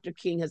what Dr.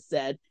 King has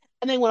said,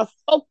 and they want to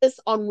focus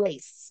on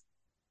race.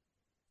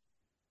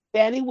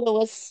 Fani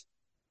Willis,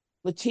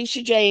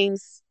 Letitia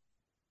James,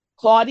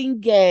 Claudine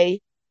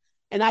Gay,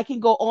 and I can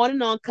go on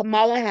and on,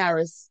 Kamala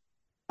Harris,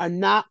 are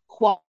not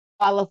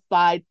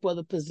qualified for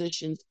the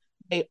positions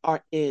they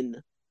are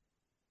in.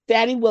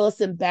 Fani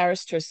Willis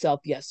embarrassed herself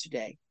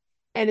yesterday.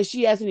 And if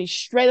she has any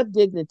shred of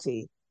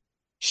dignity,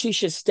 she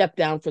should step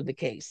down from the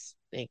case.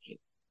 Thank you.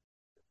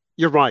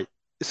 You're right.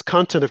 It's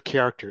content of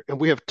character. And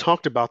we have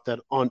talked about that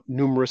on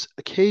numerous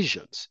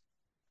occasions.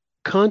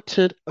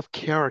 Content of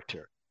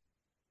character.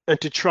 And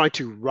to try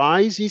to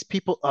rise these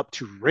people up,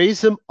 to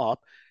raise them up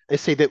and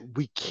say that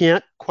we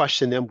can't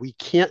question them, we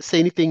can't say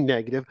anything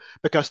negative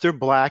because they're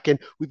Black and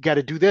we've got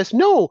to do this.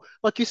 No,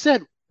 like you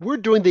said, we're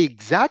doing the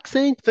exact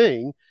same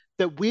thing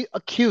that we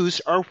accuse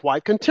our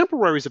white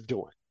contemporaries of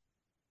doing.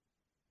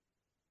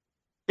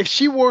 If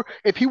he were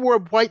a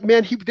white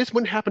man, this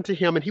wouldn't happen to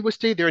him and he would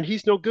stay there and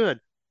he's no good.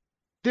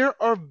 There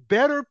are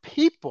better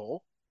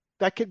people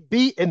that could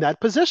be in that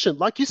position.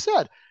 Like you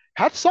said,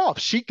 hats off.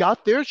 She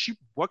got there. She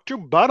worked her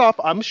butt off,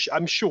 I'm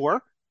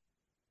sure.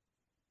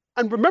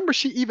 And remember,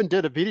 she even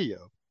did a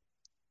video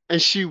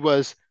and she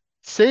was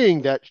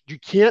saying that you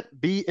can't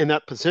be in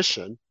that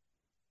position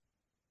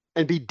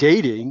and be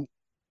dating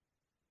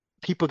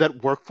people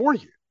that work for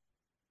you.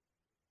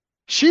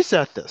 She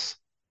said this.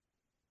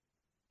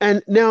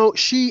 And now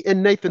she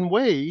and Nathan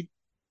Wade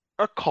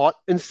are caught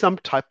in some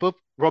type of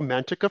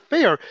romantic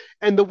affair.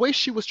 And the way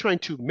she was trying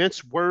to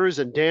mince words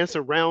and dance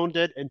around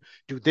it and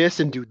do this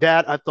and do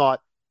that, I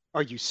thought,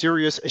 are you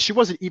serious? And she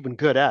wasn't even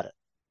good at it.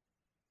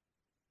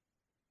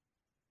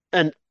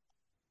 And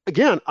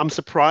again, I'm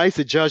surprised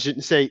the judge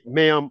didn't say,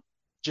 ma'am,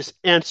 just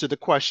answer the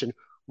question.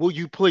 Will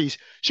you please?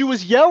 She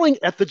was yelling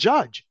at the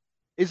judge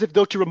as if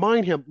though to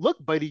remind him,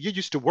 look, buddy, you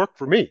used to work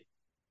for me.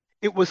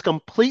 It was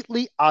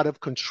completely out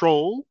of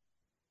control.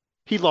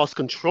 He lost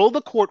control of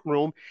the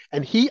courtroom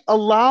and he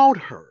allowed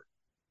her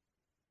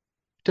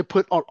to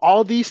put on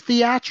all these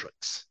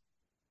theatrics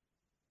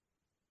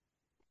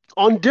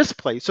on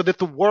display so that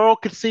the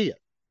world could see it.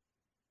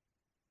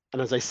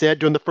 And as I said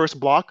during the first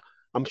block,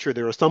 I'm sure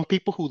there are some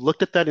people who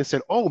looked at that and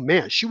said, oh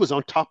man, she was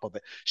on top of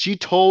it. She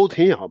told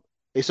him.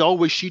 It's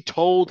always she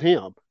told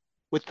him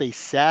with a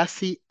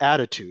sassy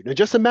attitude. Now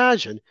just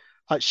imagine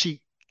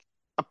she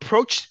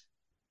approached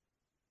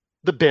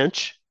the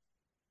bench,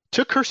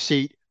 took her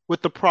seat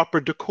with the proper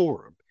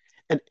decorum,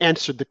 and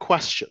answered the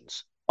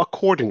questions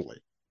accordingly.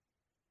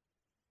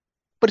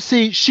 But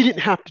see, she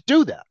didn't have to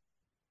do that.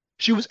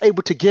 She was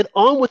able to get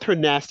on with her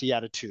nasty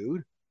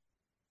attitude,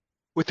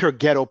 with her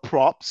ghetto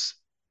props,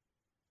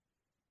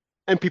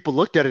 and people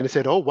looked at it and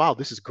said, oh, wow,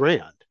 this is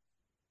grand.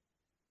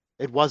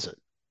 It wasn't.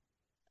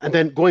 And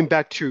then going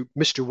back to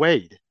Mr.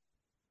 Wade,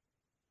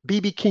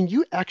 BB, can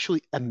you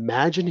actually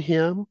imagine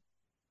him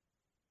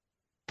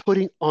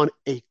putting on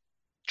a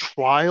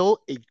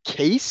trial, a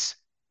case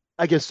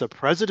against the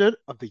president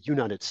of the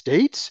United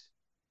States?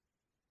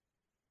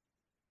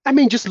 I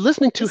mean, just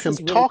listening to This him is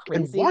really talk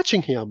and crazy.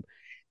 watching him.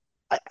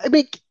 I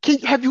mean,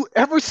 have you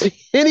ever seen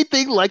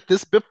anything like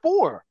this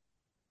before?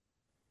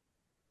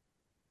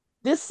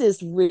 This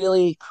is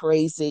really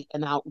crazy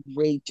and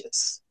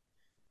outrageous.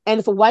 And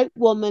if a white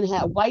woman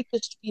had a white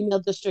female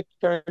district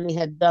attorney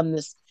had done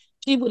this,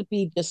 she would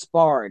be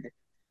disbarred.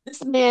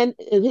 This man,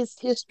 in his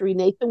history,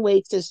 Nathan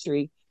Wade's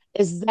history,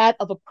 is that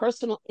of a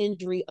personal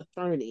injury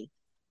attorney.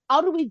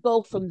 How do we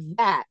go from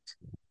that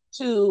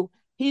to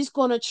he's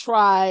going to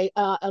try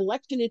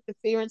election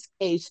interference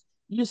case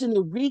using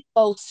the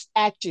RICO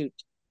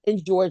statute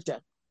in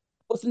Georgia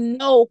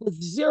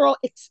with zero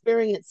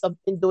experience of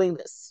in doing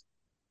this?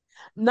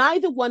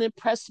 Neither one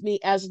impressed me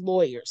as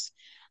lawyers.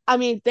 I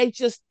mean, they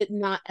just did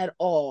not at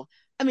all.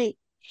 I mean,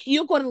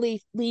 you're going to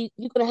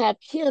you're going to have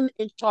him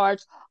in charge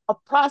of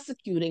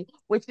prosecuting,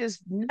 this has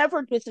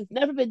never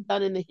been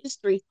done in the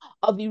history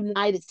of the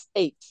United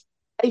States.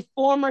 A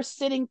former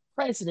sitting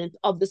president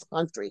of this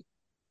country.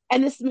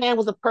 And this man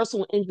was a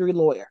personal injury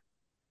lawyer.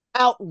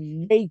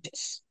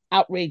 Outrageous.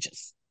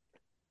 Outrageous.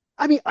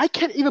 I mean, I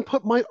can't even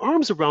put my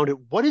arms around it.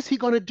 What is he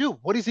going to do?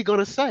 What is he going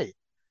to say?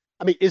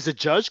 I mean, is the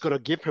judge going to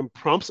give him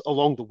prompts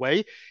along the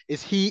way?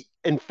 Is he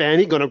and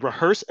Fani going to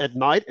rehearse at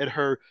night at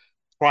her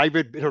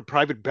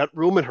private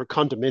bedroom in her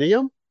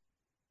condominium?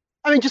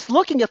 I mean, just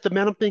looking at the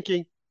man, I'm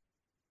thinking,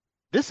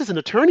 this is an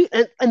attorney.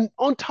 And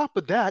on top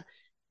of that,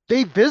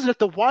 they visited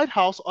the White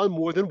House on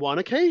more than one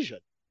occasion.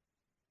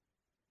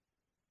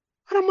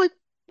 And I'm like,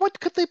 what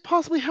could they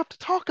possibly have to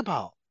talk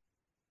about?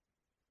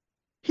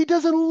 He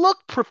doesn't look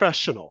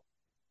professional.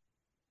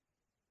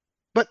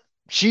 But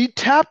she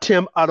tapped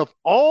him out of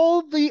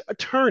all the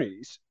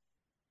attorneys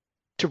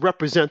to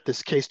represent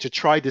this case, to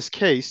try this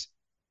case.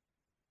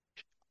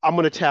 I'm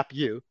going to tap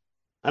you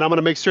and I'm going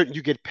to make certain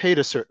you get paid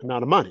a certain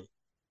amount of money.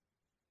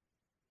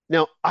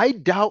 Now, I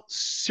doubt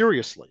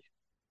seriously,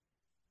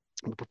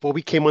 before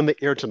we came on the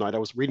air tonight, I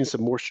was reading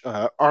some more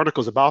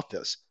articles about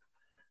this.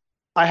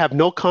 I have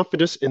no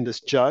confidence in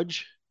this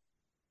judge.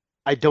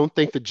 I don't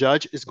think the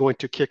judge is going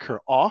to kick her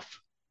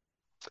off.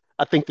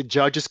 I think the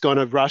judge is going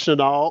to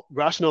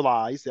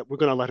rationalize that we're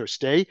going to let her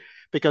stay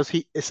because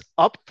he is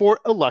up for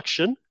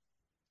election.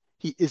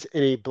 He is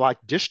in a black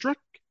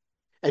district,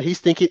 and he's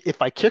thinking,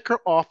 if I kick her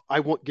off,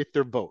 I won't get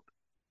their vote.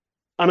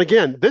 And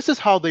again, this is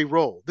how they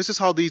roll. This is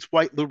how these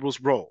white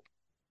liberals roll.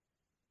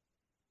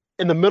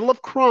 In the middle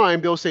of crime,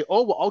 they'll say,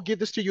 oh, well, I'll give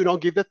this to you and I'll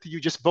give that to you.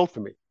 Just vote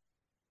for me.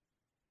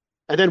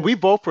 And then we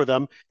vote for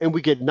them and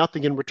we get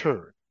nothing in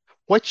return.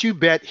 What you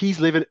bet he's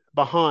living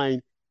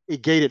behind a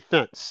gated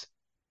fence.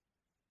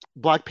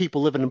 Black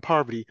people living in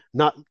poverty,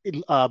 not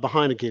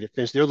behind a gated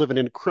fence. They're living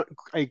in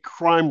a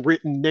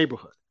crime-ridden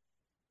neighborhood.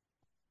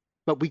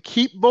 But we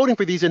keep voting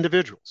for these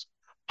individuals.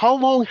 How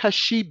long has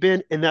she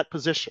been in that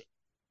position?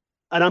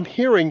 And I'm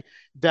hearing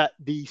that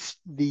the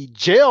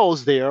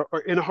jails there are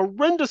in a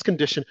horrendous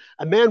condition.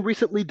 A man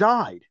recently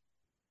died.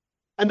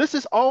 And this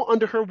is all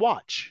under her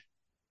watch.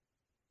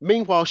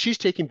 Meanwhile, she's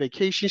taking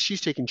vacations, she's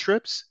taking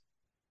trips,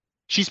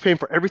 she's paying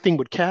for everything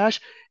with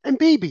cash. And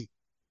baby,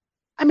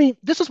 I mean,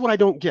 this is what I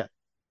don't get.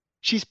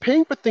 She's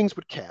paying for things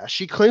with cash.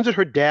 She claims that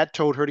her dad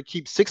told her to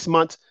keep 6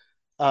 months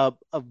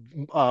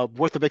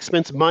worth of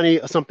expense money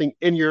or something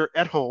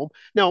at home.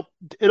 Now,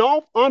 in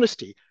all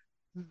honesty,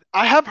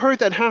 I have heard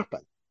that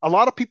happen. A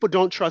lot of people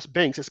don't trust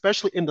banks,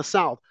 especially in the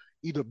South,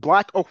 either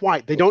black or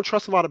white. They don't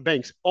trust a lot of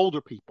banks,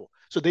 older people.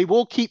 So they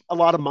will keep a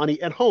lot of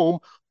money at home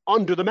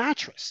under the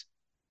mattress.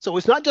 So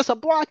it's not just a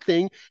black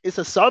thing, it's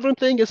a Southern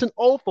thing, it's an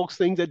old folks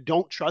thing that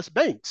don't trust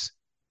banks.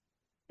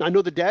 I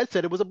know the dad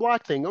said it was a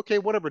black thing. Okay,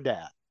 whatever,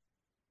 dad.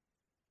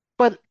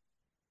 But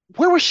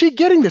where was she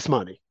getting this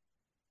money?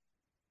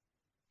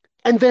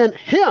 And then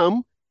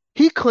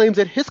he claims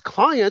that his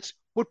clients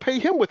would pay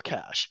him with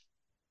cash.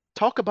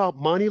 Talk about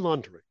money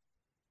laundering.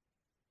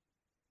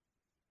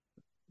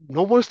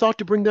 No one's thought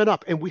to bring that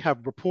up. And we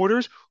have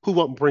reporters who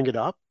won't bring it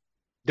up.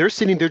 They're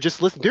sitting there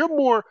just listening.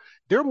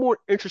 They're more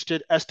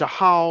interested as to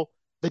how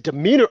the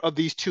demeanor of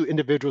these two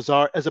individuals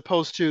are, as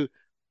opposed to,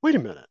 wait a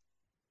minute,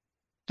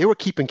 they were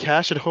keeping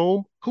cash at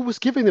home. Who was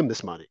giving them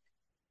this money?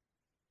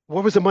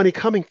 Where was the money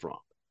coming from?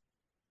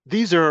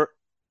 These are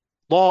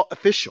law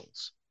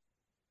officials.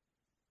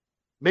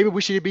 Maybe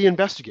we should be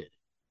investigating.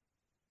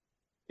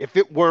 If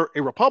it were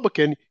a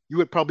Republican, you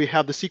would probably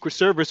have the Secret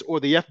Service or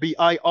the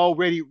FBI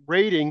already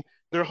raiding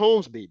their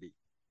homes, baby.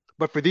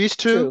 But for these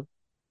two, True.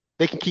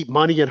 they can keep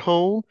money at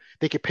home.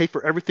 They can pay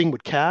for everything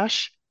with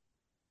cash.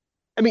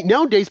 I mean,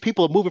 nowadays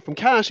people are moving from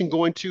cash and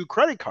going to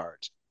credit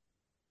cards.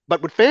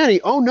 But with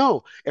Fani, oh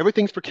no,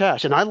 everything's for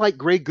cash. And I like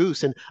Grey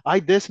Goose and I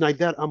this and I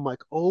that. I'm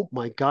like, oh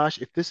my gosh,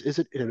 if this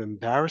isn't an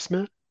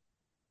embarrassment,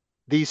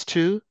 these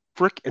two,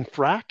 Frick and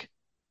Frack.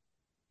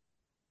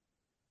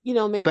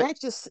 May But I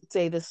just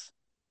say this?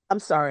 I'm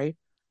sorry.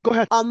 go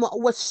ahead.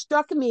 What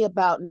struck me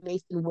about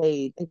Nathan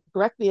Wade, and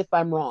correct me if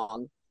I'm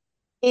wrong,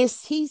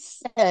 is he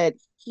said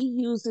he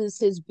uses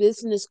his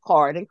business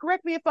card, and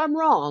correct me if I'm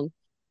wrong,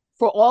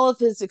 for all of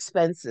his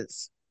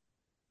expenses.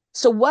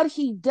 So what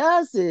he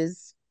does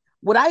is,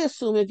 what I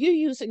assume, if you're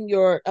using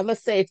your,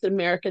 let's say it's an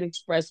American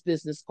Express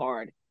business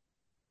card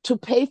to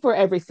pay for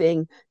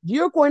everything,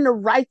 you're going to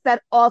write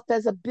that off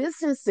as a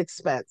business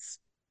expense.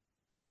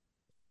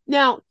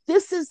 Now,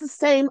 this is the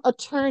same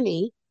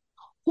attorney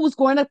who's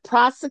going to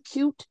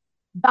prosecute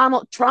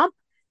Donald Trump,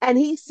 and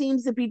he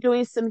seems to be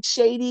doing some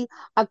shady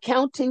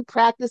accounting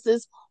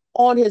practices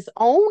on his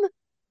own.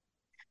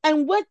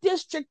 And what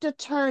district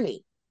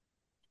attorney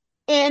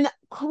in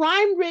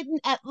crime-ridden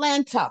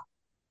Atlanta,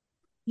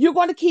 you're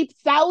going to keep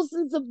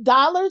thousands of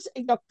dollars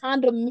in your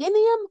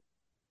condominium?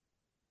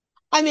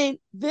 I mean,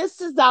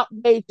 this is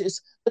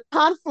outrageous. The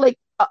conflict,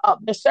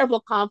 there's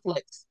several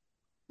conflicts,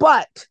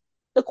 but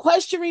the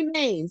question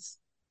remains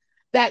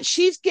that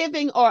she's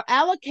giving or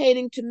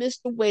allocating to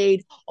Mr.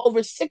 Wade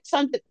over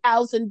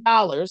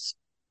 $600,000,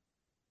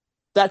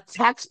 the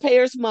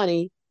taxpayers'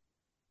 money,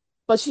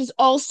 but she's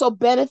also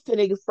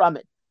benefiting from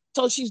it.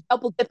 So she's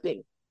double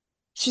dipping.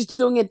 She's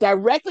doing it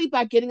directly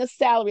by getting a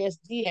salary as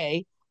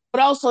DA,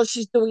 but also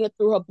she's doing it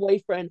through her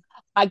boyfriend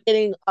by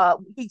getting,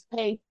 he's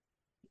paying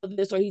for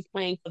this or he's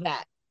paying for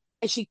that.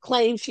 And she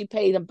claims she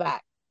paid him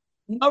back.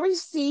 No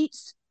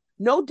receipts,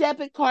 no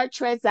debit card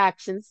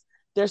transactions.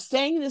 They're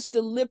saying this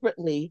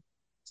deliberately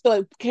so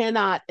it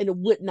cannot and it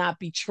would not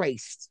be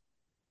traced.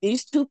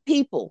 These two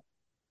people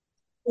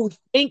who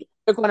think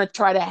they're going to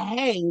try to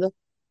hang,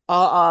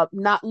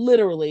 not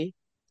literally,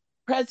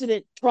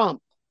 President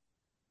Trump,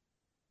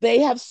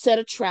 they have set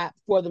a trap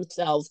for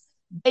themselves.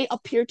 They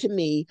appear to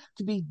me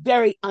to be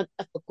very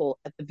unethical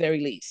at the very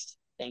least.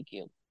 Thank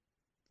you.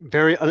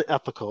 Very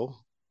unethical.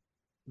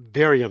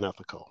 Very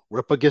unethical. We're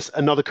up against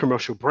another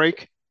commercial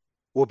break.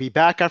 We'll be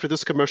back after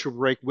this commercial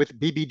break with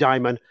BB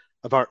Diamond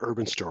of our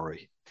Urban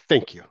Story.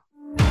 Thank you.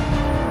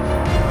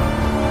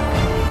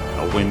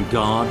 When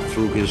God,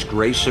 through his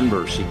grace and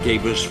mercy,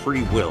 gave us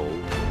free will,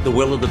 the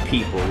will of the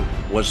people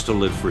was to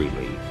live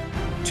freely.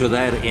 To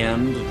that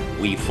end,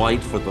 we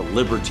fight for the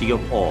liberty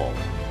of all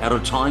at a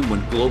time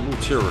when global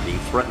tyranny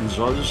threatens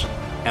us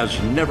as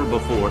never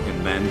before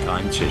in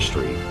mankind's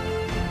history.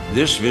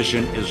 This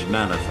vision is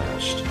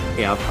manifest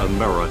at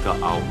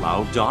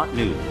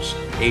AmericaOutloud.news,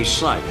 a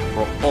site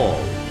for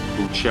all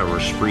who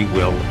cherish free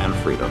will and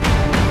freedom.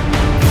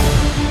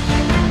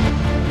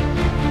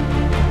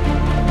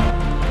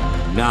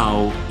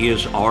 Now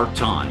is our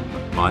time,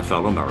 my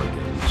fellow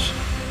Americans.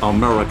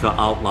 America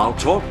Out Loud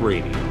Talk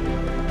Radio.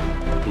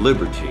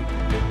 Liberty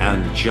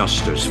and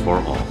justice for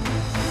all.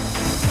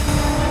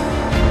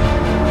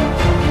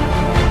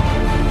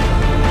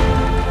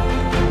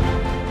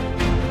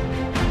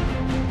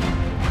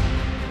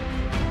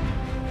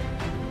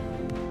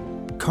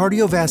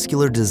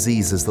 Cardiovascular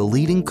disease is the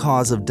leading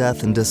cause of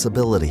death and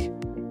disability.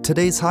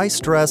 Today's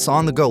high-stress,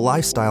 on-the-go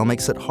lifestyle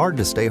makes it hard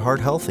to stay heart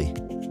healthy.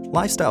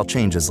 Lifestyle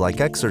changes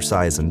like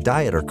exercise and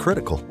diet are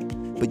critical,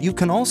 but you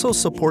can also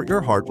support your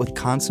heart with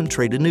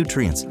concentrated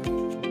nutrients.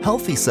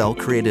 Healthy Cell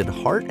created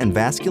Heart and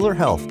Vascular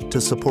Health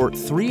to support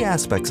 3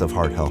 aspects of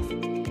heart health: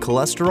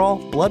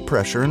 cholesterol, blood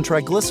pressure, and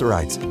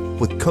triglycerides,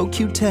 with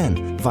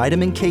CoQ10,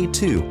 vitamin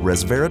K2,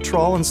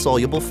 resveratrol, and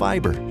soluble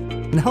fiber.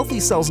 And Healthy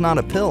Cell's not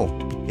a pill.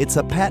 It's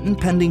a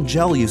patent-pending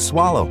gel you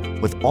swallow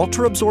with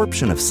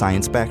ultra-absorption of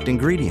science-backed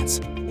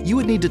ingredients. You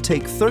would need to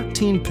take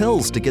 13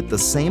 pills to get the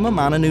same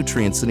amount of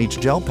nutrients in each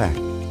gel pack.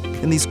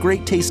 And these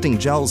great-tasting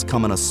gels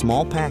come in a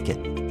small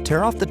packet.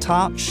 Tear off the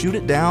top, shoot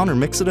it down, or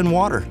mix it in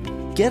water.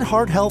 Get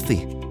heart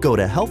healthy. Go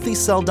to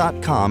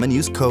healthycell.com and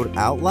use code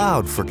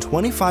OUTLOUD for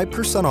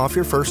 25% off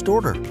your first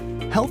order.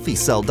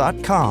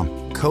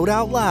 Healthycell.com, code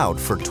OUTLOUD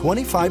for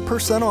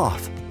 25%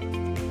 off.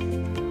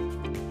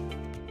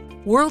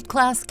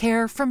 World-class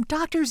care from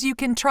doctors you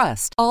can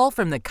trust, all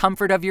from the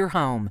comfort of your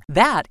home.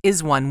 That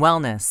is One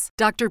Wellness.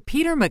 Dr.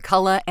 Peter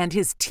McCullough and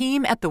his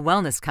team at The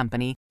Wellness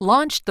Company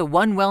launched the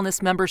One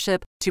Wellness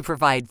membership to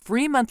provide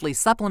free monthly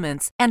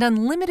supplements and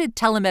unlimited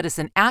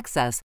telemedicine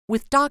access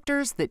with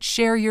doctors that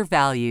share your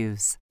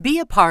values. Be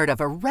a part of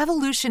a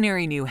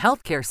revolutionary new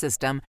healthcare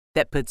system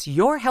that puts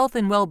your health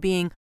and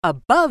well-being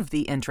above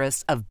the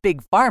interests of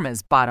Big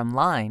Pharma's bottom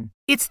line.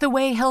 It's the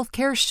way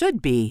healthcare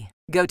should be.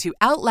 Go to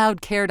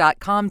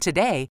OutLoudCare.com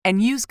today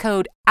and use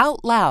code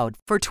OUTLOUD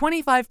for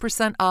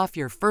 25% off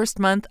your first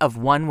month of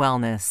One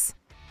Wellness.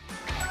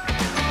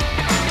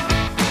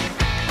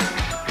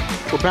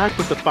 We're back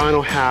with the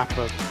final half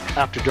of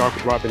After Dark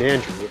with Rob and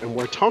Andrew, and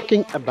we're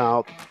talking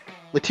about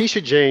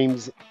Letitia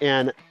James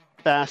and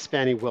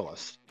Fani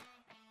Willis.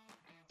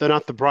 They're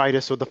not the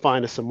brightest or the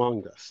finest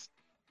among us,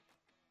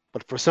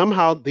 but for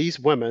somehow these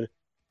women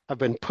have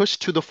been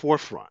pushed to the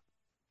forefront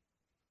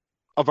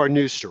of our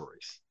news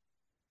stories.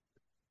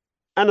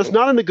 And it's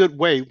not in a good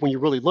way when you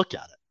really look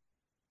at it.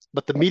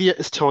 But the media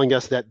is telling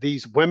us that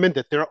these women,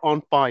 that they're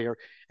on fire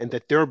and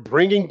that they're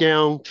bringing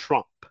down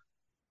Trump.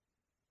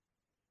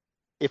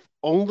 If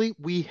only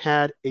we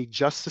had a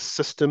justice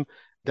system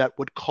that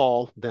would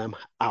call them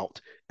out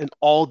and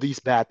all these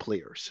bad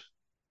players.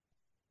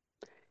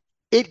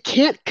 It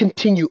can't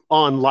continue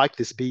on like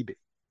this, BB.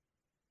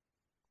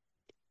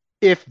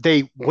 If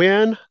they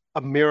win,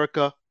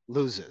 America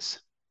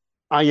loses.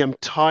 I am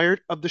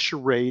tired of the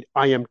charade.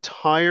 I am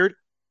tired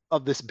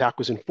of this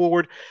backwards and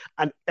forward.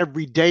 And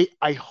every day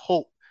I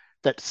hope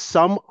that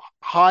some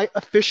high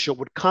official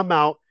would come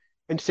out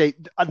and say,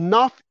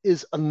 enough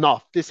is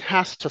enough. This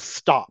has to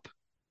stop.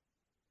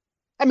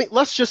 I mean,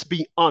 let's just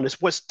be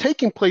honest. What's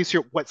taking place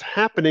here, what's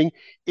happening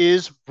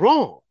is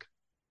wrong.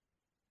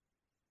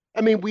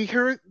 I mean, we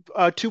heard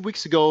 2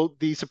 weeks ago,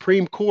 the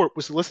Supreme Court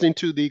was listening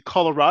to the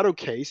Colorado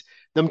case,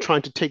 them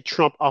trying to take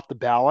Trump off the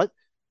ballot.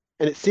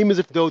 And it seems as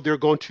if though they're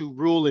going to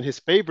rule in his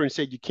favor and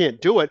say, you can't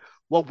do it.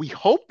 Well, we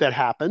hope that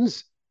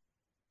happens,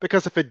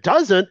 because if it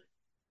doesn't,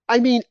 I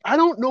mean, I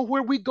don't know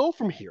where we go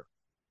from here.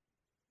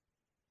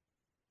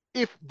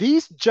 If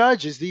these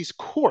judges, these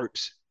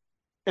courts,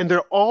 and they're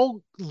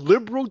all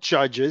liberal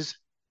judges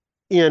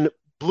in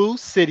blue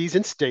cities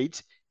and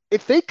states,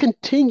 if they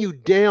continue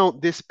down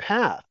this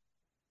path,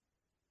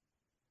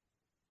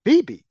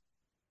 baby,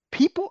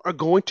 people are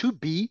going to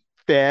be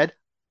fed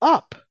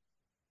up.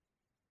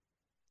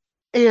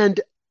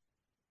 And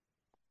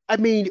I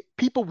mean,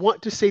 people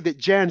want to say that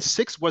Jan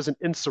 6 was an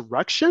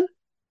insurrection.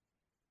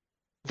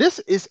 This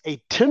is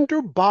a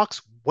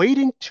tinderbox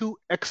waiting to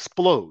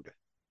explode.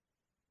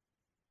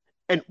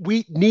 And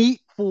we need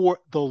for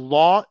the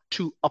law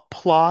to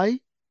apply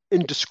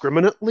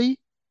indiscriminately,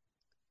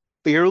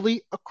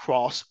 fairly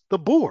across the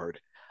board.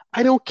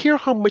 I don't care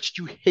how much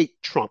you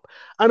hate Trump.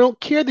 I don't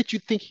care that you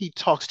think he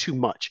talks too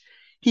much.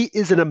 He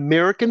is an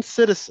American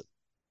citizen,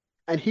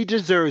 and he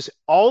deserves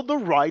all the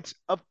rights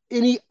of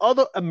any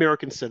other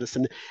American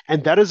citizen.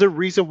 And that is a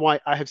reason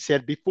why I have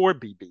said before,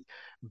 BB,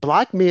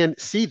 Black men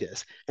see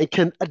this and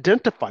can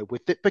identify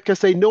with it because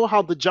they know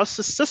how the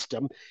justice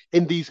system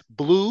in these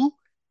blue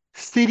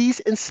cities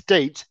and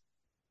states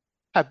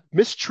have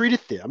mistreated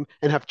them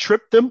and have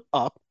tripped them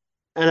up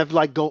and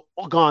have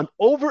gone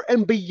over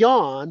and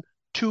beyond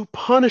to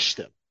punish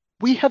them.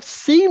 We have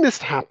seen this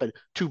happen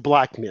to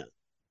Black men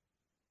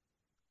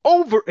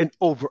over and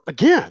over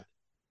again.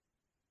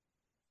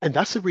 And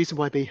that's the reason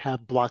why they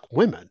have Black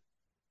women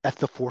at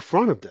the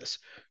forefront of this,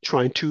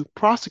 trying to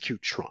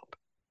prosecute Trump.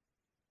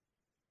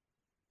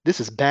 This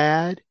is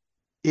bad.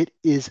 It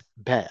is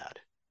bad.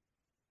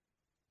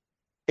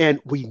 And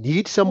we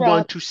need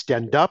someone to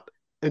stand up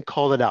and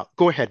call it out.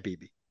 Go ahead,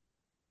 Bibi.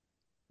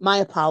 My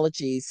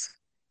apologies.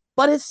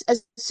 But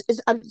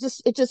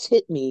it just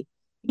hit me.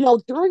 You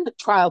know, during the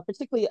trial,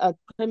 particularly a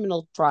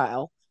criminal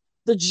trial,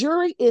 the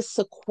jury is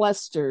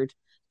sequestered,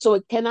 so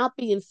it cannot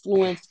be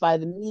influenced by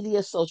the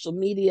media, social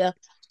media,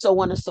 so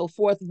on and so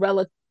forth,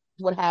 relatives,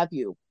 what have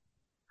you.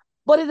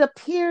 But it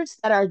appears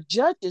that our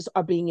judges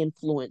are being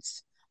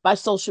influenced by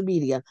social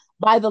media,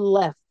 by the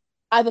left,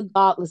 by the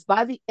godless,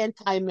 by the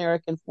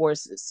anti-American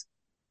forces.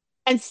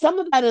 And some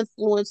of that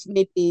influence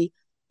may be,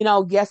 you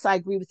know, yes, I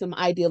agree with them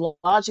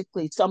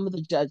ideologically, some of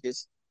the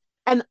judges.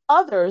 And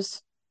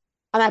others,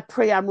 and I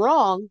pray I'm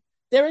wrong,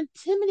 they're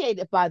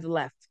intimidated by the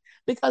left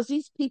because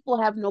these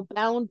people have no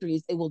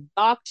boundaries. They will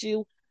dox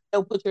you.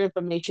 They'll put your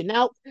information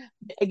out.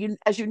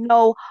 As you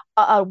know,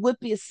 a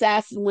would-be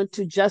assassin went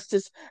to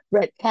Justice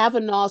Brett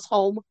Kavanaugh's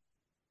home.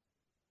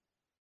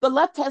 The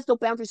left has no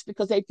boundaries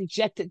because they've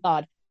rejected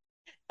God.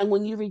 And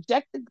when you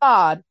reject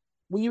God,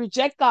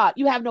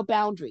 you have no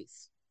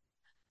boundaries.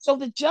 So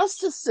the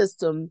justice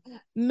system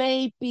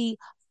may be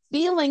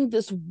feeling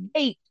this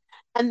weight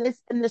and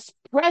this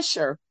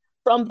pressure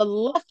from the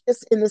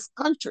leftists in this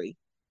country,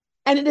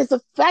 and it is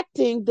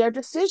affecting their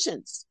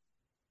decisions.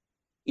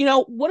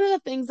 One of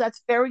the things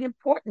that's very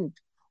important,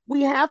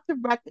 we have to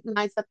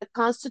recognize that the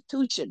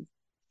Constitution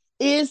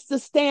is the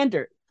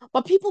standard.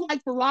 But people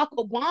like Barack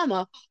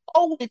Obama,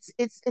 oh, it's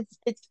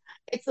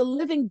a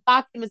living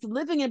document, it's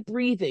living and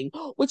breathing,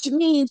 which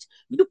means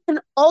you can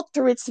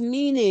alter its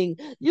meaning.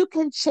 You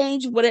can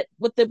change what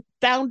the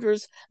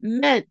founders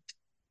meant.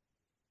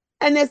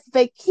 And as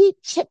they keep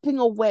chipping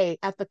away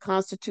at the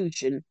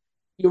Constitution,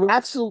 you're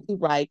absolutely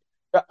right.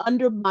 They're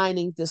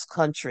undermining this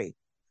country.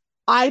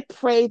 I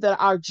pray that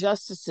our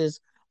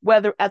justices,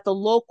 whether at the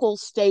local,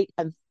 state,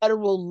 and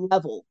federal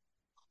level,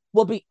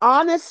 will be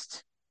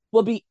honest,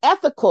 will be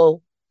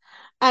ethical,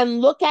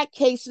 and look at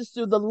cases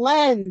through the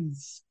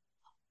lens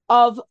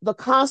of the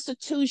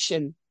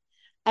Constitution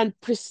and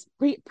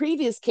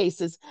previous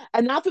cases,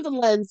 and not through the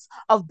lens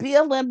of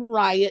BLM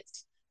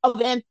riots, of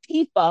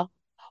Antifa,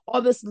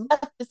 or this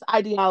leftist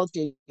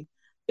ideology.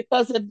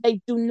 Because if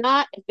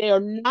they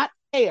are not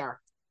fair,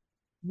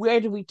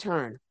 where do we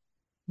turn?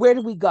 Where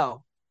do we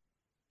go?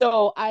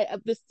 So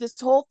this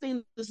whole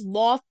thing, this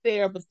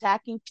lawfare of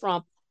attacking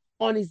Trump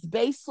on his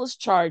baseless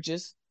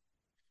charges,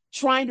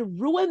 trying to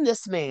ruin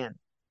this man,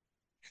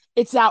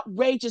 it's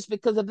outrageous,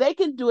 because if they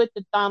can do it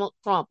to Donald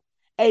Trump,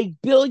 a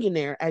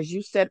billionaire, as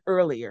you said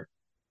earlier,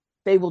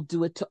 they will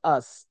do it to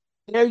us.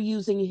 They're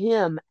using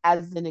him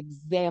as an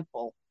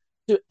example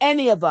to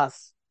any of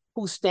us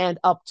who stand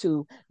up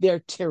to their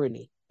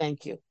tyranny.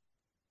 Thank you.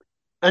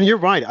 And you're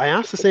right. I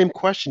asked the same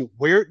question.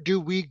 Where do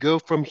we go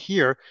from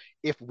here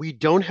if we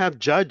don't have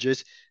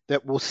judges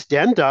that will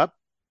stand up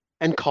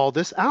and call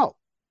this out?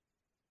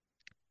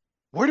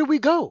 Where do we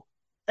go?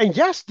 And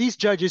yes, these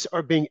judges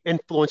are being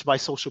influenced by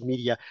social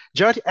media.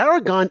 Judge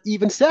Aragon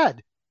even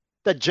said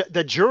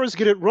that jurors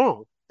get it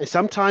wrong. And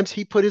sometimes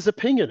he put his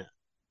opinion in,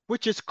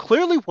 which is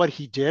clearly what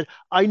he did.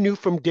 I knew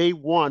from day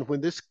one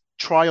when this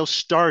trial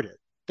started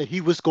that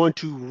he was going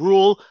to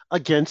rule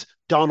against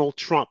Donald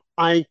Trump.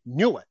 I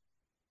knew it.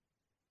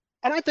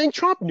 And I think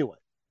Trump knew it.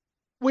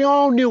 We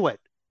all knew it.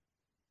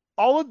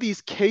 All of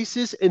these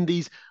cases and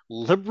these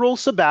liberal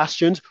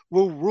Sebastians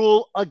will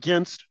rule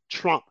against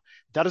Trump.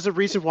 That is the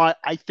reason why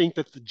I think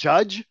that the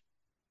judge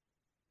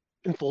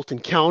in Fulton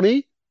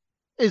County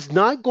is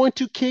not going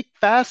to kick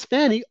Fast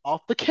Fanny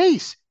off the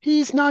case.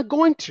 He's not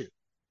going to.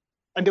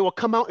 And they will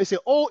come out and say,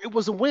 oh, it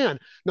was a win.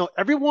 No,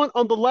 everyone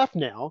on the left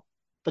now,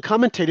 the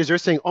commentators are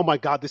saying, oh my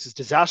God, this is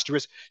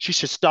disastrous. She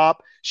should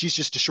stop. She's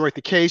just destroyed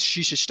the case.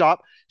 She should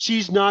stop.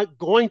 She's not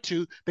going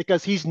to,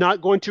 because he's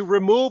not going to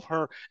remove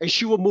her, and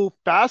she will move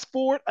fast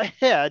forward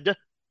ahead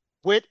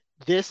with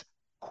this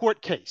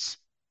court case.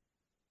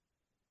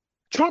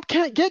 Trump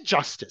can't get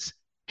justice.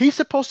 He's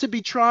supposed to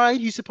be tried.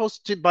 He's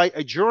supposed to by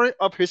a jury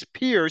of his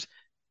peers.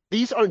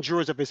 These aren't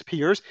jurors of his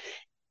peers.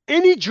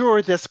 Any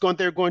juror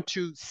they're going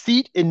to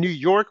seat in New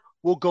York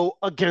will go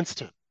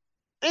against him.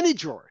 Any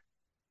juror.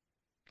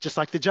 Just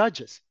like the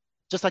judges.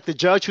 Just like the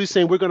judge who's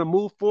saying we're going to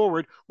move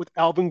forward with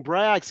Alvin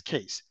Bragg's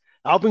case.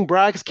 Alvin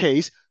Bragg's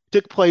case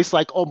took place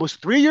like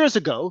almost 3 years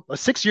ago or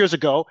 6 years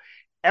ago.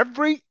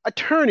 Every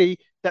attorney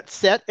that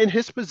sat in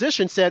his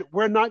position said,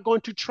 we're not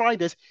going to try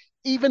this.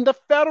 Even at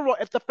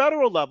the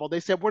federal level, they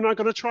said, we're not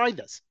going to try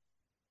this.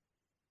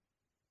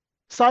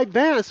 Cy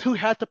Vance, who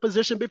had the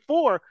position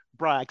before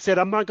Bragg, said,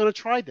 I'm not going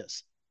to try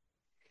this.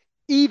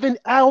 Even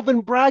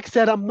Alvin Bragg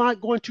said, I'm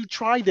not going to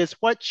try this.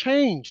 What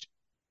changed?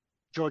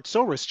 George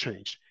Soros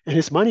changed, and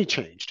his money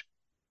changed,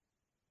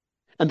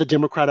 and the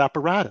Democrat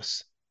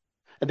apparatus.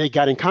 And they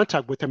got in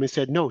contact with him and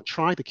said, no,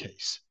 try the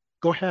case.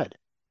 Go ahead.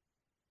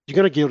 You're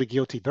going to get a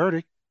guilty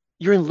verdict.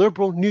 You're in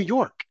liberal New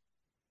York.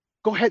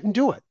 Go ahead and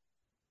do it.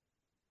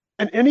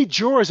 And any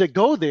jurors that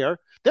go there,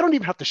 they don't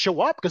even have to show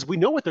up because we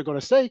know what they're going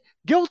to say.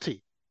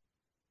 Guilty.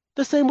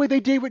 The same way they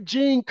did with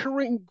Jean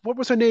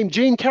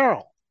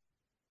Carroll.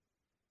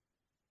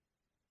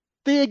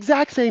 The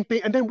exact same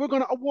thing. And then we're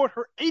going to award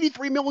her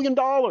 $83 million.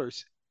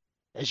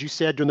 As you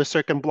said during the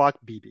second block,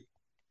 BB.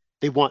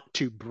 They want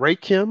to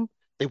break him.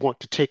 They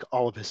want to take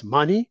all of his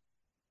money.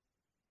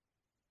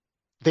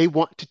 They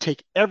want to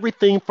take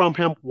everything from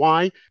him.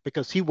 Why?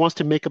 Because he wants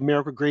to make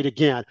America great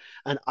again.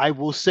 And I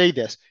will say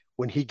this.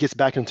 When he gets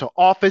back into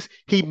office,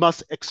 he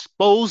must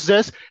expose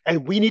this,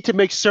 and we need to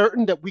make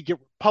certain that we get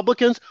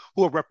Republicans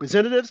who are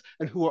representatives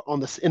and who are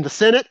in the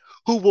Senate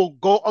who will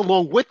go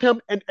along with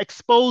him and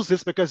expose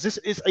this, because this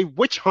is a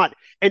witch hunt.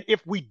 And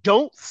if we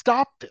don't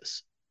stop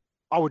this,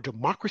 our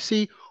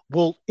democracy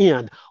will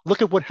end.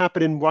 Look at what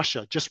happened in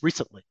Russia just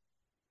recently.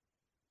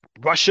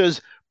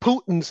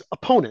 Putin's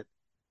opponent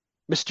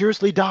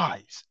mysteriously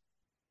dies.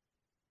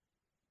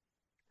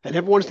 And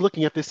everyone's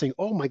looking at this saying,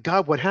 oh my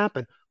God, what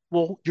happened?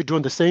 Well, you're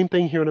doing the same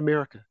thing here in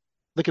America.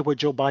 Look at what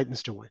Joe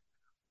Biden's doing,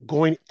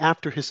 going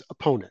after his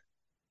opponent.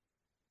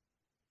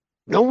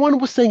 No one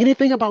was saying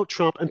anything about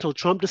Trump until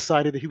Trump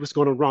decided that he was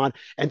going to run,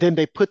 and then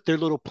they put their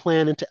little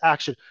plan into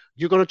action.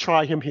 You're going to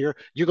try him here.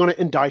 You're going to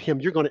indict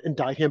him. You're going to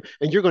indict him,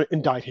 and you're going to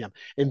indict him.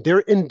 And they're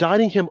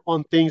indicting him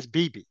on things,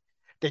 BB,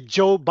 that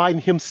Joe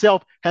Biden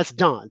himself has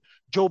done.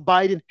 Joe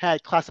Biden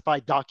had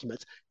classified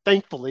documents.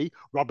 Thankfully,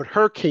 Robert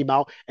Hur came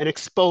out and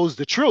exposed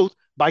the truth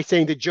by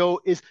saying that Joe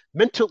is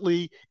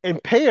mentally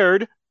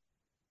impaired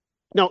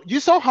Now, you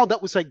saw how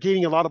that was like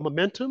gaining a lot of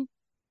momentum,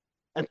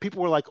 and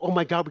people were like, oh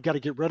my God, we got to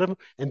get rid of him.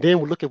 And then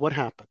we look at what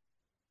happened.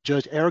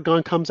 Judge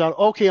Aragon comes out,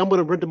 okay, I'm going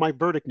to render my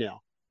verdict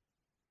now.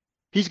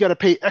 He's got to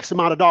pay X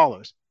amount of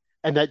dollars.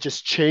 And that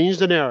just changed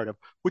the narrative,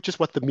 which is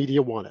what the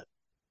media wanted.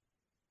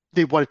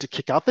 They wanted to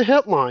kick out the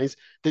headlines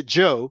that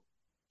Joe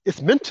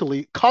is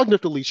mentally,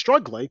 cognitively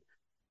struggling.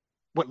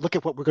 Look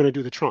at what we're going to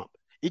do to Trump.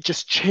 It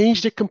just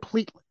changed it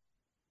completely.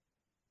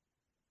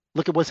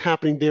 Look at what's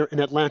happening there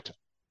in Atlanta.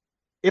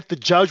 If the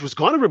judge was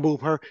going to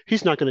remove her,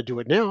 he's not going to do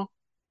it now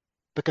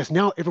because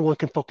now everyone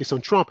can focus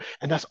on Trump.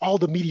 And that's all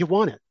the media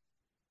wanted.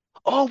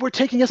 Oh, we're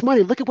taking his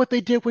money. Look at what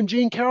they did when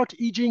Jean Carroll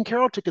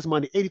took his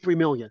money, 83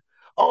 million.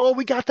 Oh,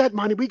 we got that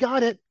money. We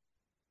got it.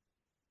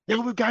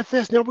 Now we've got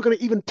this. Now we're going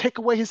to even take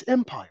away his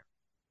empire.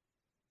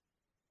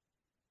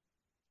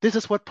 This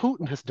is what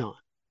Putin has done.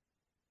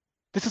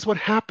 This is what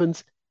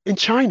happens in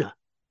China.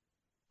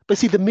 But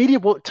see, the media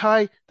won't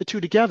tie the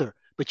two together.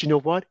 But you know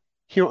what?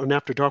 Here on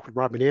After Dark with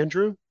Rob and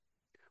Andrew,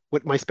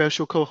 with my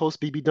special co-host,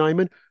 BB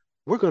Diamond,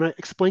 we're going to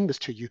explain this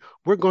to you.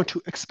 We're going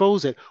to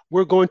expose it.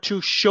 We're going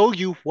to show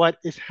you what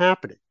is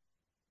happening.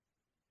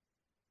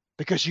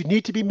 Because you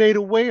need to be made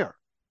aware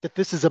that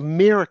this is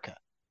America.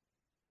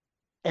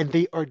 And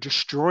they are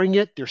destroying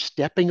it. They're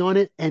stepping on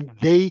it. And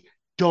they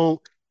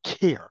don't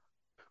care.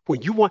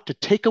 When you want to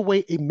take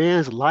away a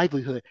man's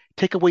livelihood,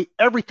 take away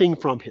everything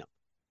from him,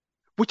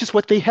 which is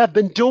what they have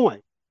been doing.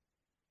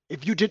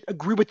 If you didn't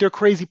agree with their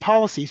crazy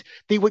policies,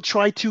 they would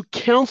try to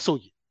cancel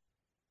you.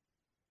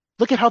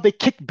 Look at how they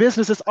kicked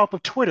businesses off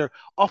of Twitter,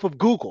 off of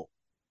Google.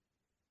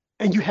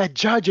 And you had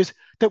judges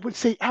that would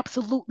say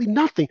absolutely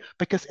nothing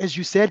because, as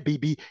you said,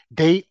 BB,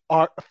 they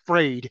are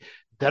afraid.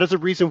 That is the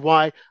reason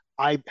why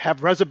I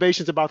have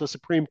reservations about the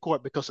Supreme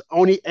Court, because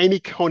only Amy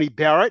Coney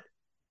Barrett,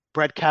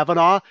 Brett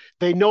Kavanaugh,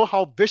 they know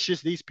how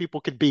vicious these people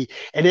could be.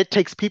 And it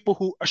takes people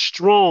who are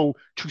strong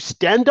to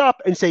stand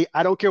up and say,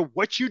 I don't care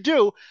what you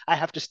do. I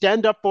have to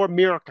stand up for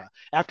America.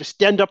 I have to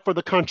stand up for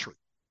the country.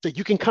 So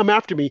you can come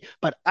after me,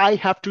 but I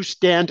have to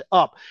stand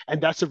up.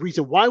 And that's the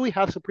reason why we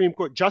have Supreme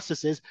Court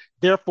justices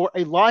there for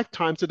a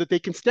lifetime so that they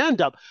can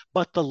stand up.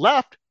 But the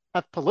left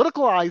have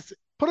politicalized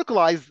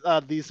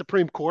the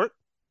Supreme Court,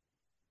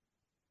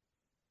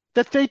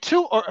 that they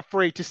too are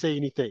afraid to say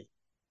anything.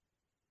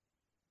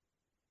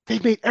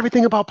 They've made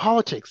everything about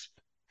politics.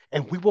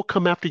 And we will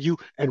come after you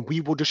and we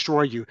will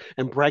destroy you.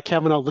 And Brad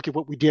Kavanaugh, look at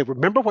what we did.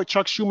 Remember what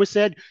Chuck Schumer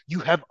said? You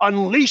have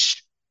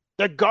unleashed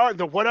the guard,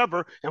 the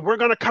whatever, and we're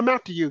going to come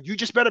after you. You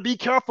just better be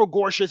careful,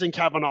 Gorsuch and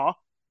Kavanaugh.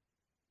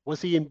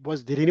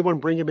 Did anyone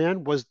bring him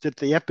in? Did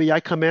the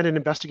FBI come in and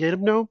investigate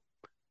him? No.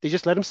 They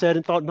just let him sit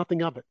and thought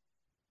nothing of it.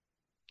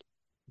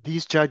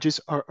 These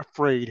judges are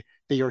afraid.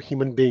 They are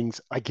human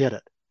beings. I get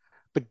it.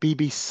 But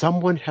BB,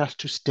 someone has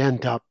to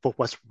stand up for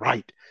what's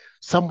right.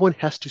 Someone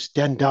has to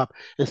stand up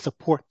and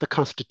support the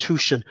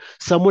Constitution.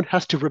 Someone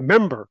has to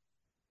remember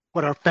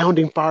what our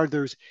founding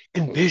fathers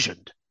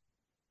envisioned.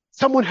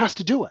 Someone has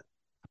to do it.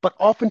 But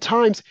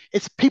oftentimes,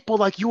 it's people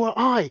like you or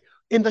I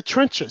in the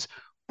trenches.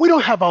 We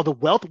don't have all the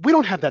wealth. We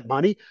don't have that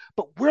money,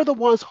 but we're the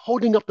ones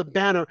holding up the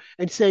banner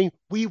and saying,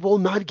 we will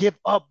not give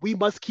up. We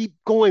must keep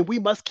going. We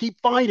must keep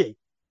fighting.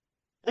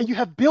 And you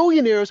have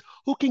billionaires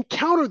who can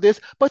counter this,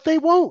 but they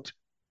won't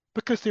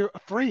because they're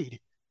afraid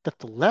that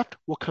the left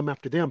will come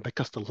after them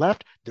because the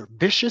left, they're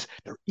vicious,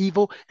 they're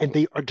evil, and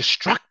they are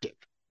destructive.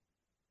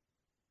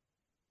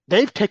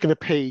 They've taken a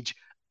page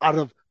out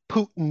of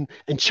Putin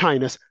and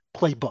China's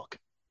playbook,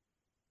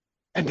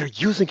 and they're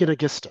using it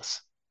against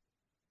us.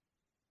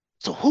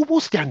 So who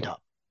will stand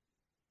up?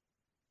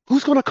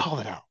 Who's going to call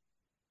it out?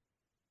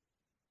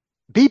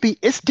 BB,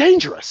 it's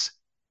dangerous.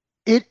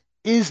 It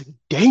is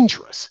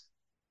dangerous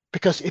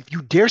because if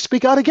you dare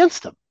speak out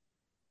against them,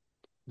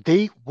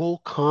 they will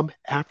come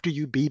after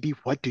you, BB.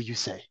 What do you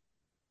say?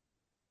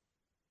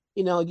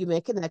 You know, you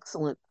make an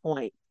excellent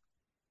point,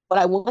 but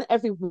I want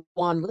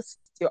everyone,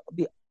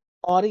 the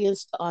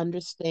audience, to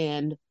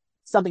understand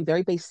something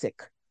very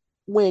basic.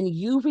 When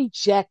you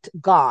reject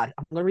God,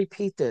 I'm going to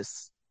repeat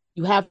this,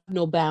 you have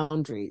no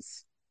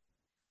boundaries.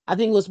 I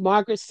think it was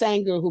Margaret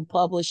Sanger who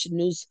published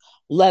a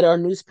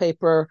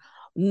newspaper,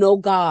 No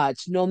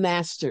Gods, No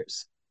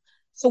Masters.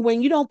 So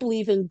when you don't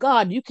believe in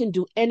God, you can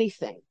do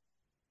anything.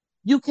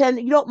 You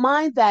don't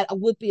mind that a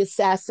would-be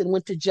assassin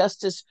went to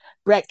Justice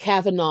Brett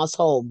Kavanaugh's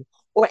home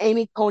or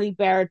Amy Coney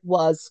Barrett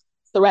was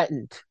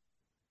threatened.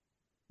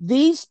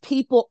 These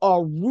people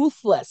are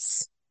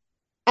ruthless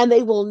and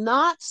they will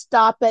not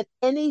stop at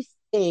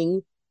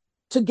anything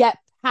to get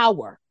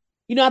power.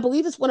 You know, I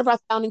believe it's one of our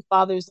founding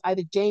fathers,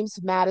 either James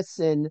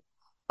Madison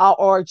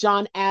or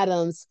John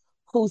Adams,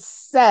 who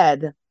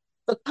said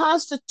the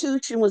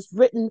Constitution was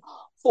written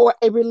for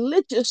a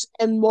religious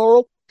and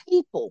moral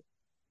people.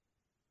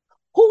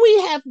 Who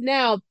we have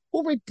now,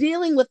 who we're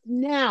dealing with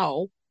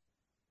now,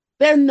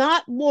 they're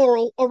not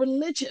moral or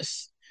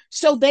religious.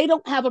 So they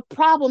don't have a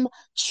problem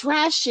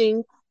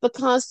trashing the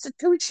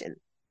Constitution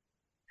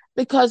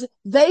because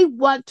they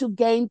want to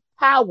gain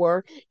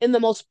power in the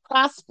most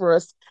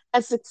prosperous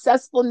and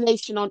successful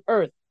nation on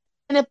earth.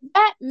 And if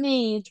that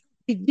means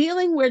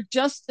revealing where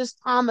Justice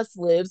Thomas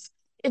lives,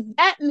 if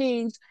that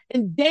means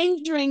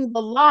endangering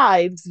the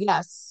lives,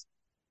 yes,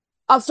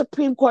 of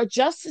Supreme Court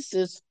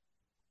justices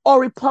or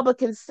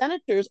Republican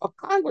senators or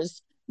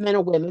congressmen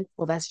or women,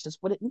 well, that's just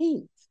what it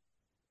means.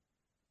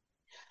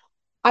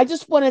 I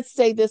just want to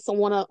say this on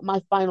one of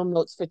my final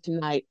notes for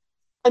tonight.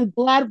 I'm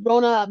glad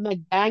Ronna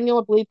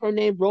McDaniel, I believe her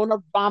name,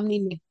 Ronna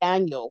Romney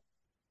McDaniel,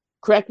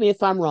 correct me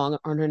if I'm wrong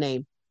on her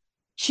name.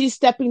 She's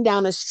stepping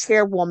down as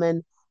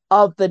chairwoman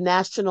of the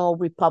National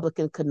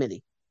Republican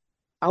Committee.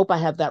 I hope I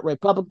have that right.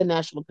 Republican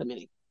National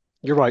Committee.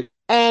 You're right.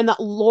 And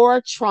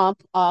Laura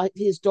Trump,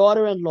 his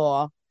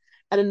daughter-in-law,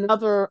 and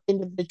another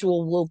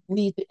individual will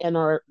lead in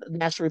our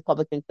National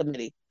Republican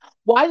Committee.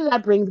 Why did I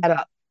bring that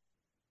up?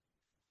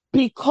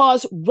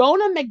 Because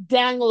Ronna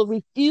McDaniel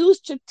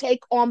refused to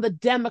take on the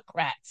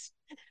Democrats.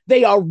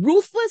 They are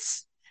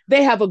ruthless.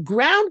 They have a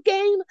ground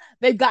game.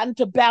 They've gotten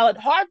to ballot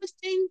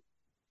harvesting.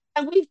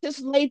 And we've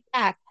just laid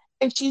back.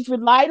 And she's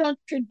relied on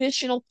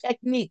traditional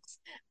techniques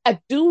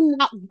that do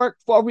not work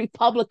for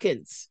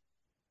Republicans.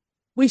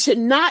 We should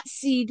not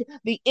cede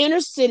the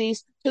inner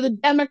cities to the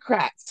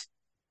Democrats.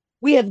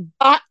 We have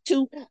got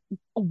to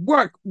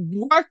work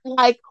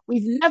like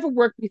we've never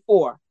worked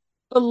before.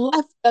 The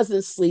left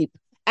doesn't sleep,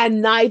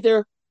 and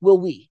neither will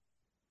we.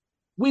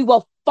 We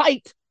will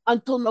fight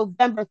until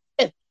November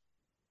 5th,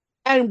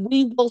 and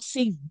we will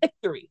see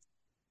victory.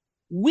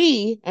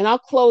 And I'll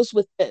close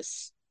with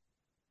this.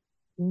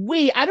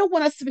 I don't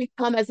want us to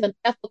become as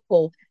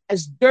unethical,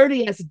 as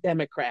dirty as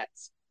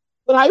Democrats,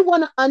 but I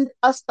want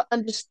us to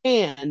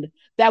understand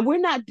that we're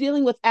not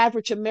dealing with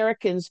average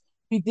Americans.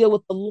 We deal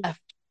with the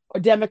left or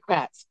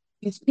Democrats.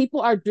 These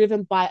people are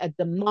driven by a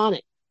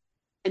demonic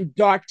and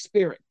dark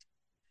spirit.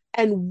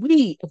 And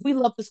if we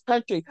love this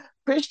country,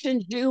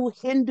 Christian, Jew,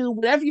 Hindu,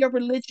 whatever your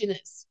religion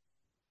is,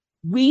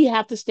 we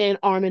have to stand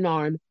arm in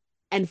arm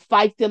and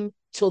fight them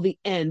till the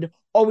end,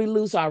 or we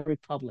lose our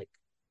republic.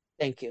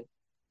 Thank you.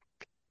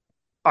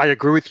 I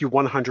agree with you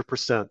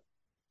 100%.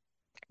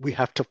 We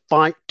have to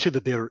fight to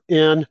the bitter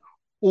end,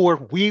 or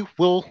we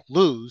will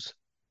lose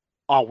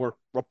our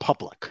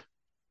republic.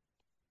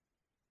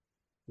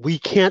 We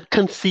can't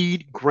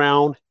concede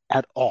ground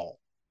at all.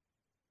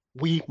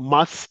 We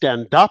must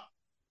stand up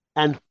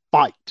and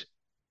fight.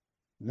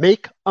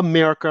 Make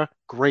America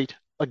great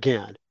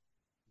again.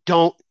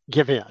 Don't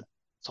give in.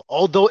 So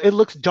although it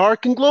looks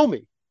dark and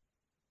gloomy,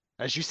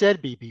 as you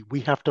said, BB,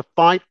 we have to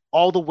fight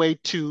all the way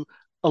to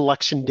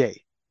Election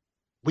Day.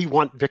 We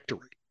want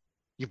victory.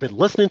 You've been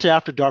listening to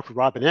After Dark with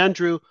Rob and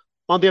Andrew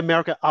on the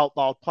America Out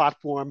Loud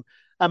platform,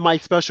 and my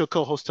special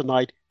co-host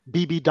tonight,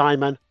 BB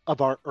Diamond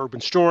of Our Urban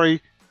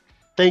Story.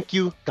 Thank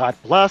you. God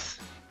bless.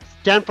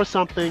 Stand for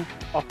something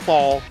or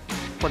fall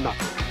for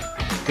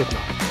nothing. Good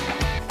night.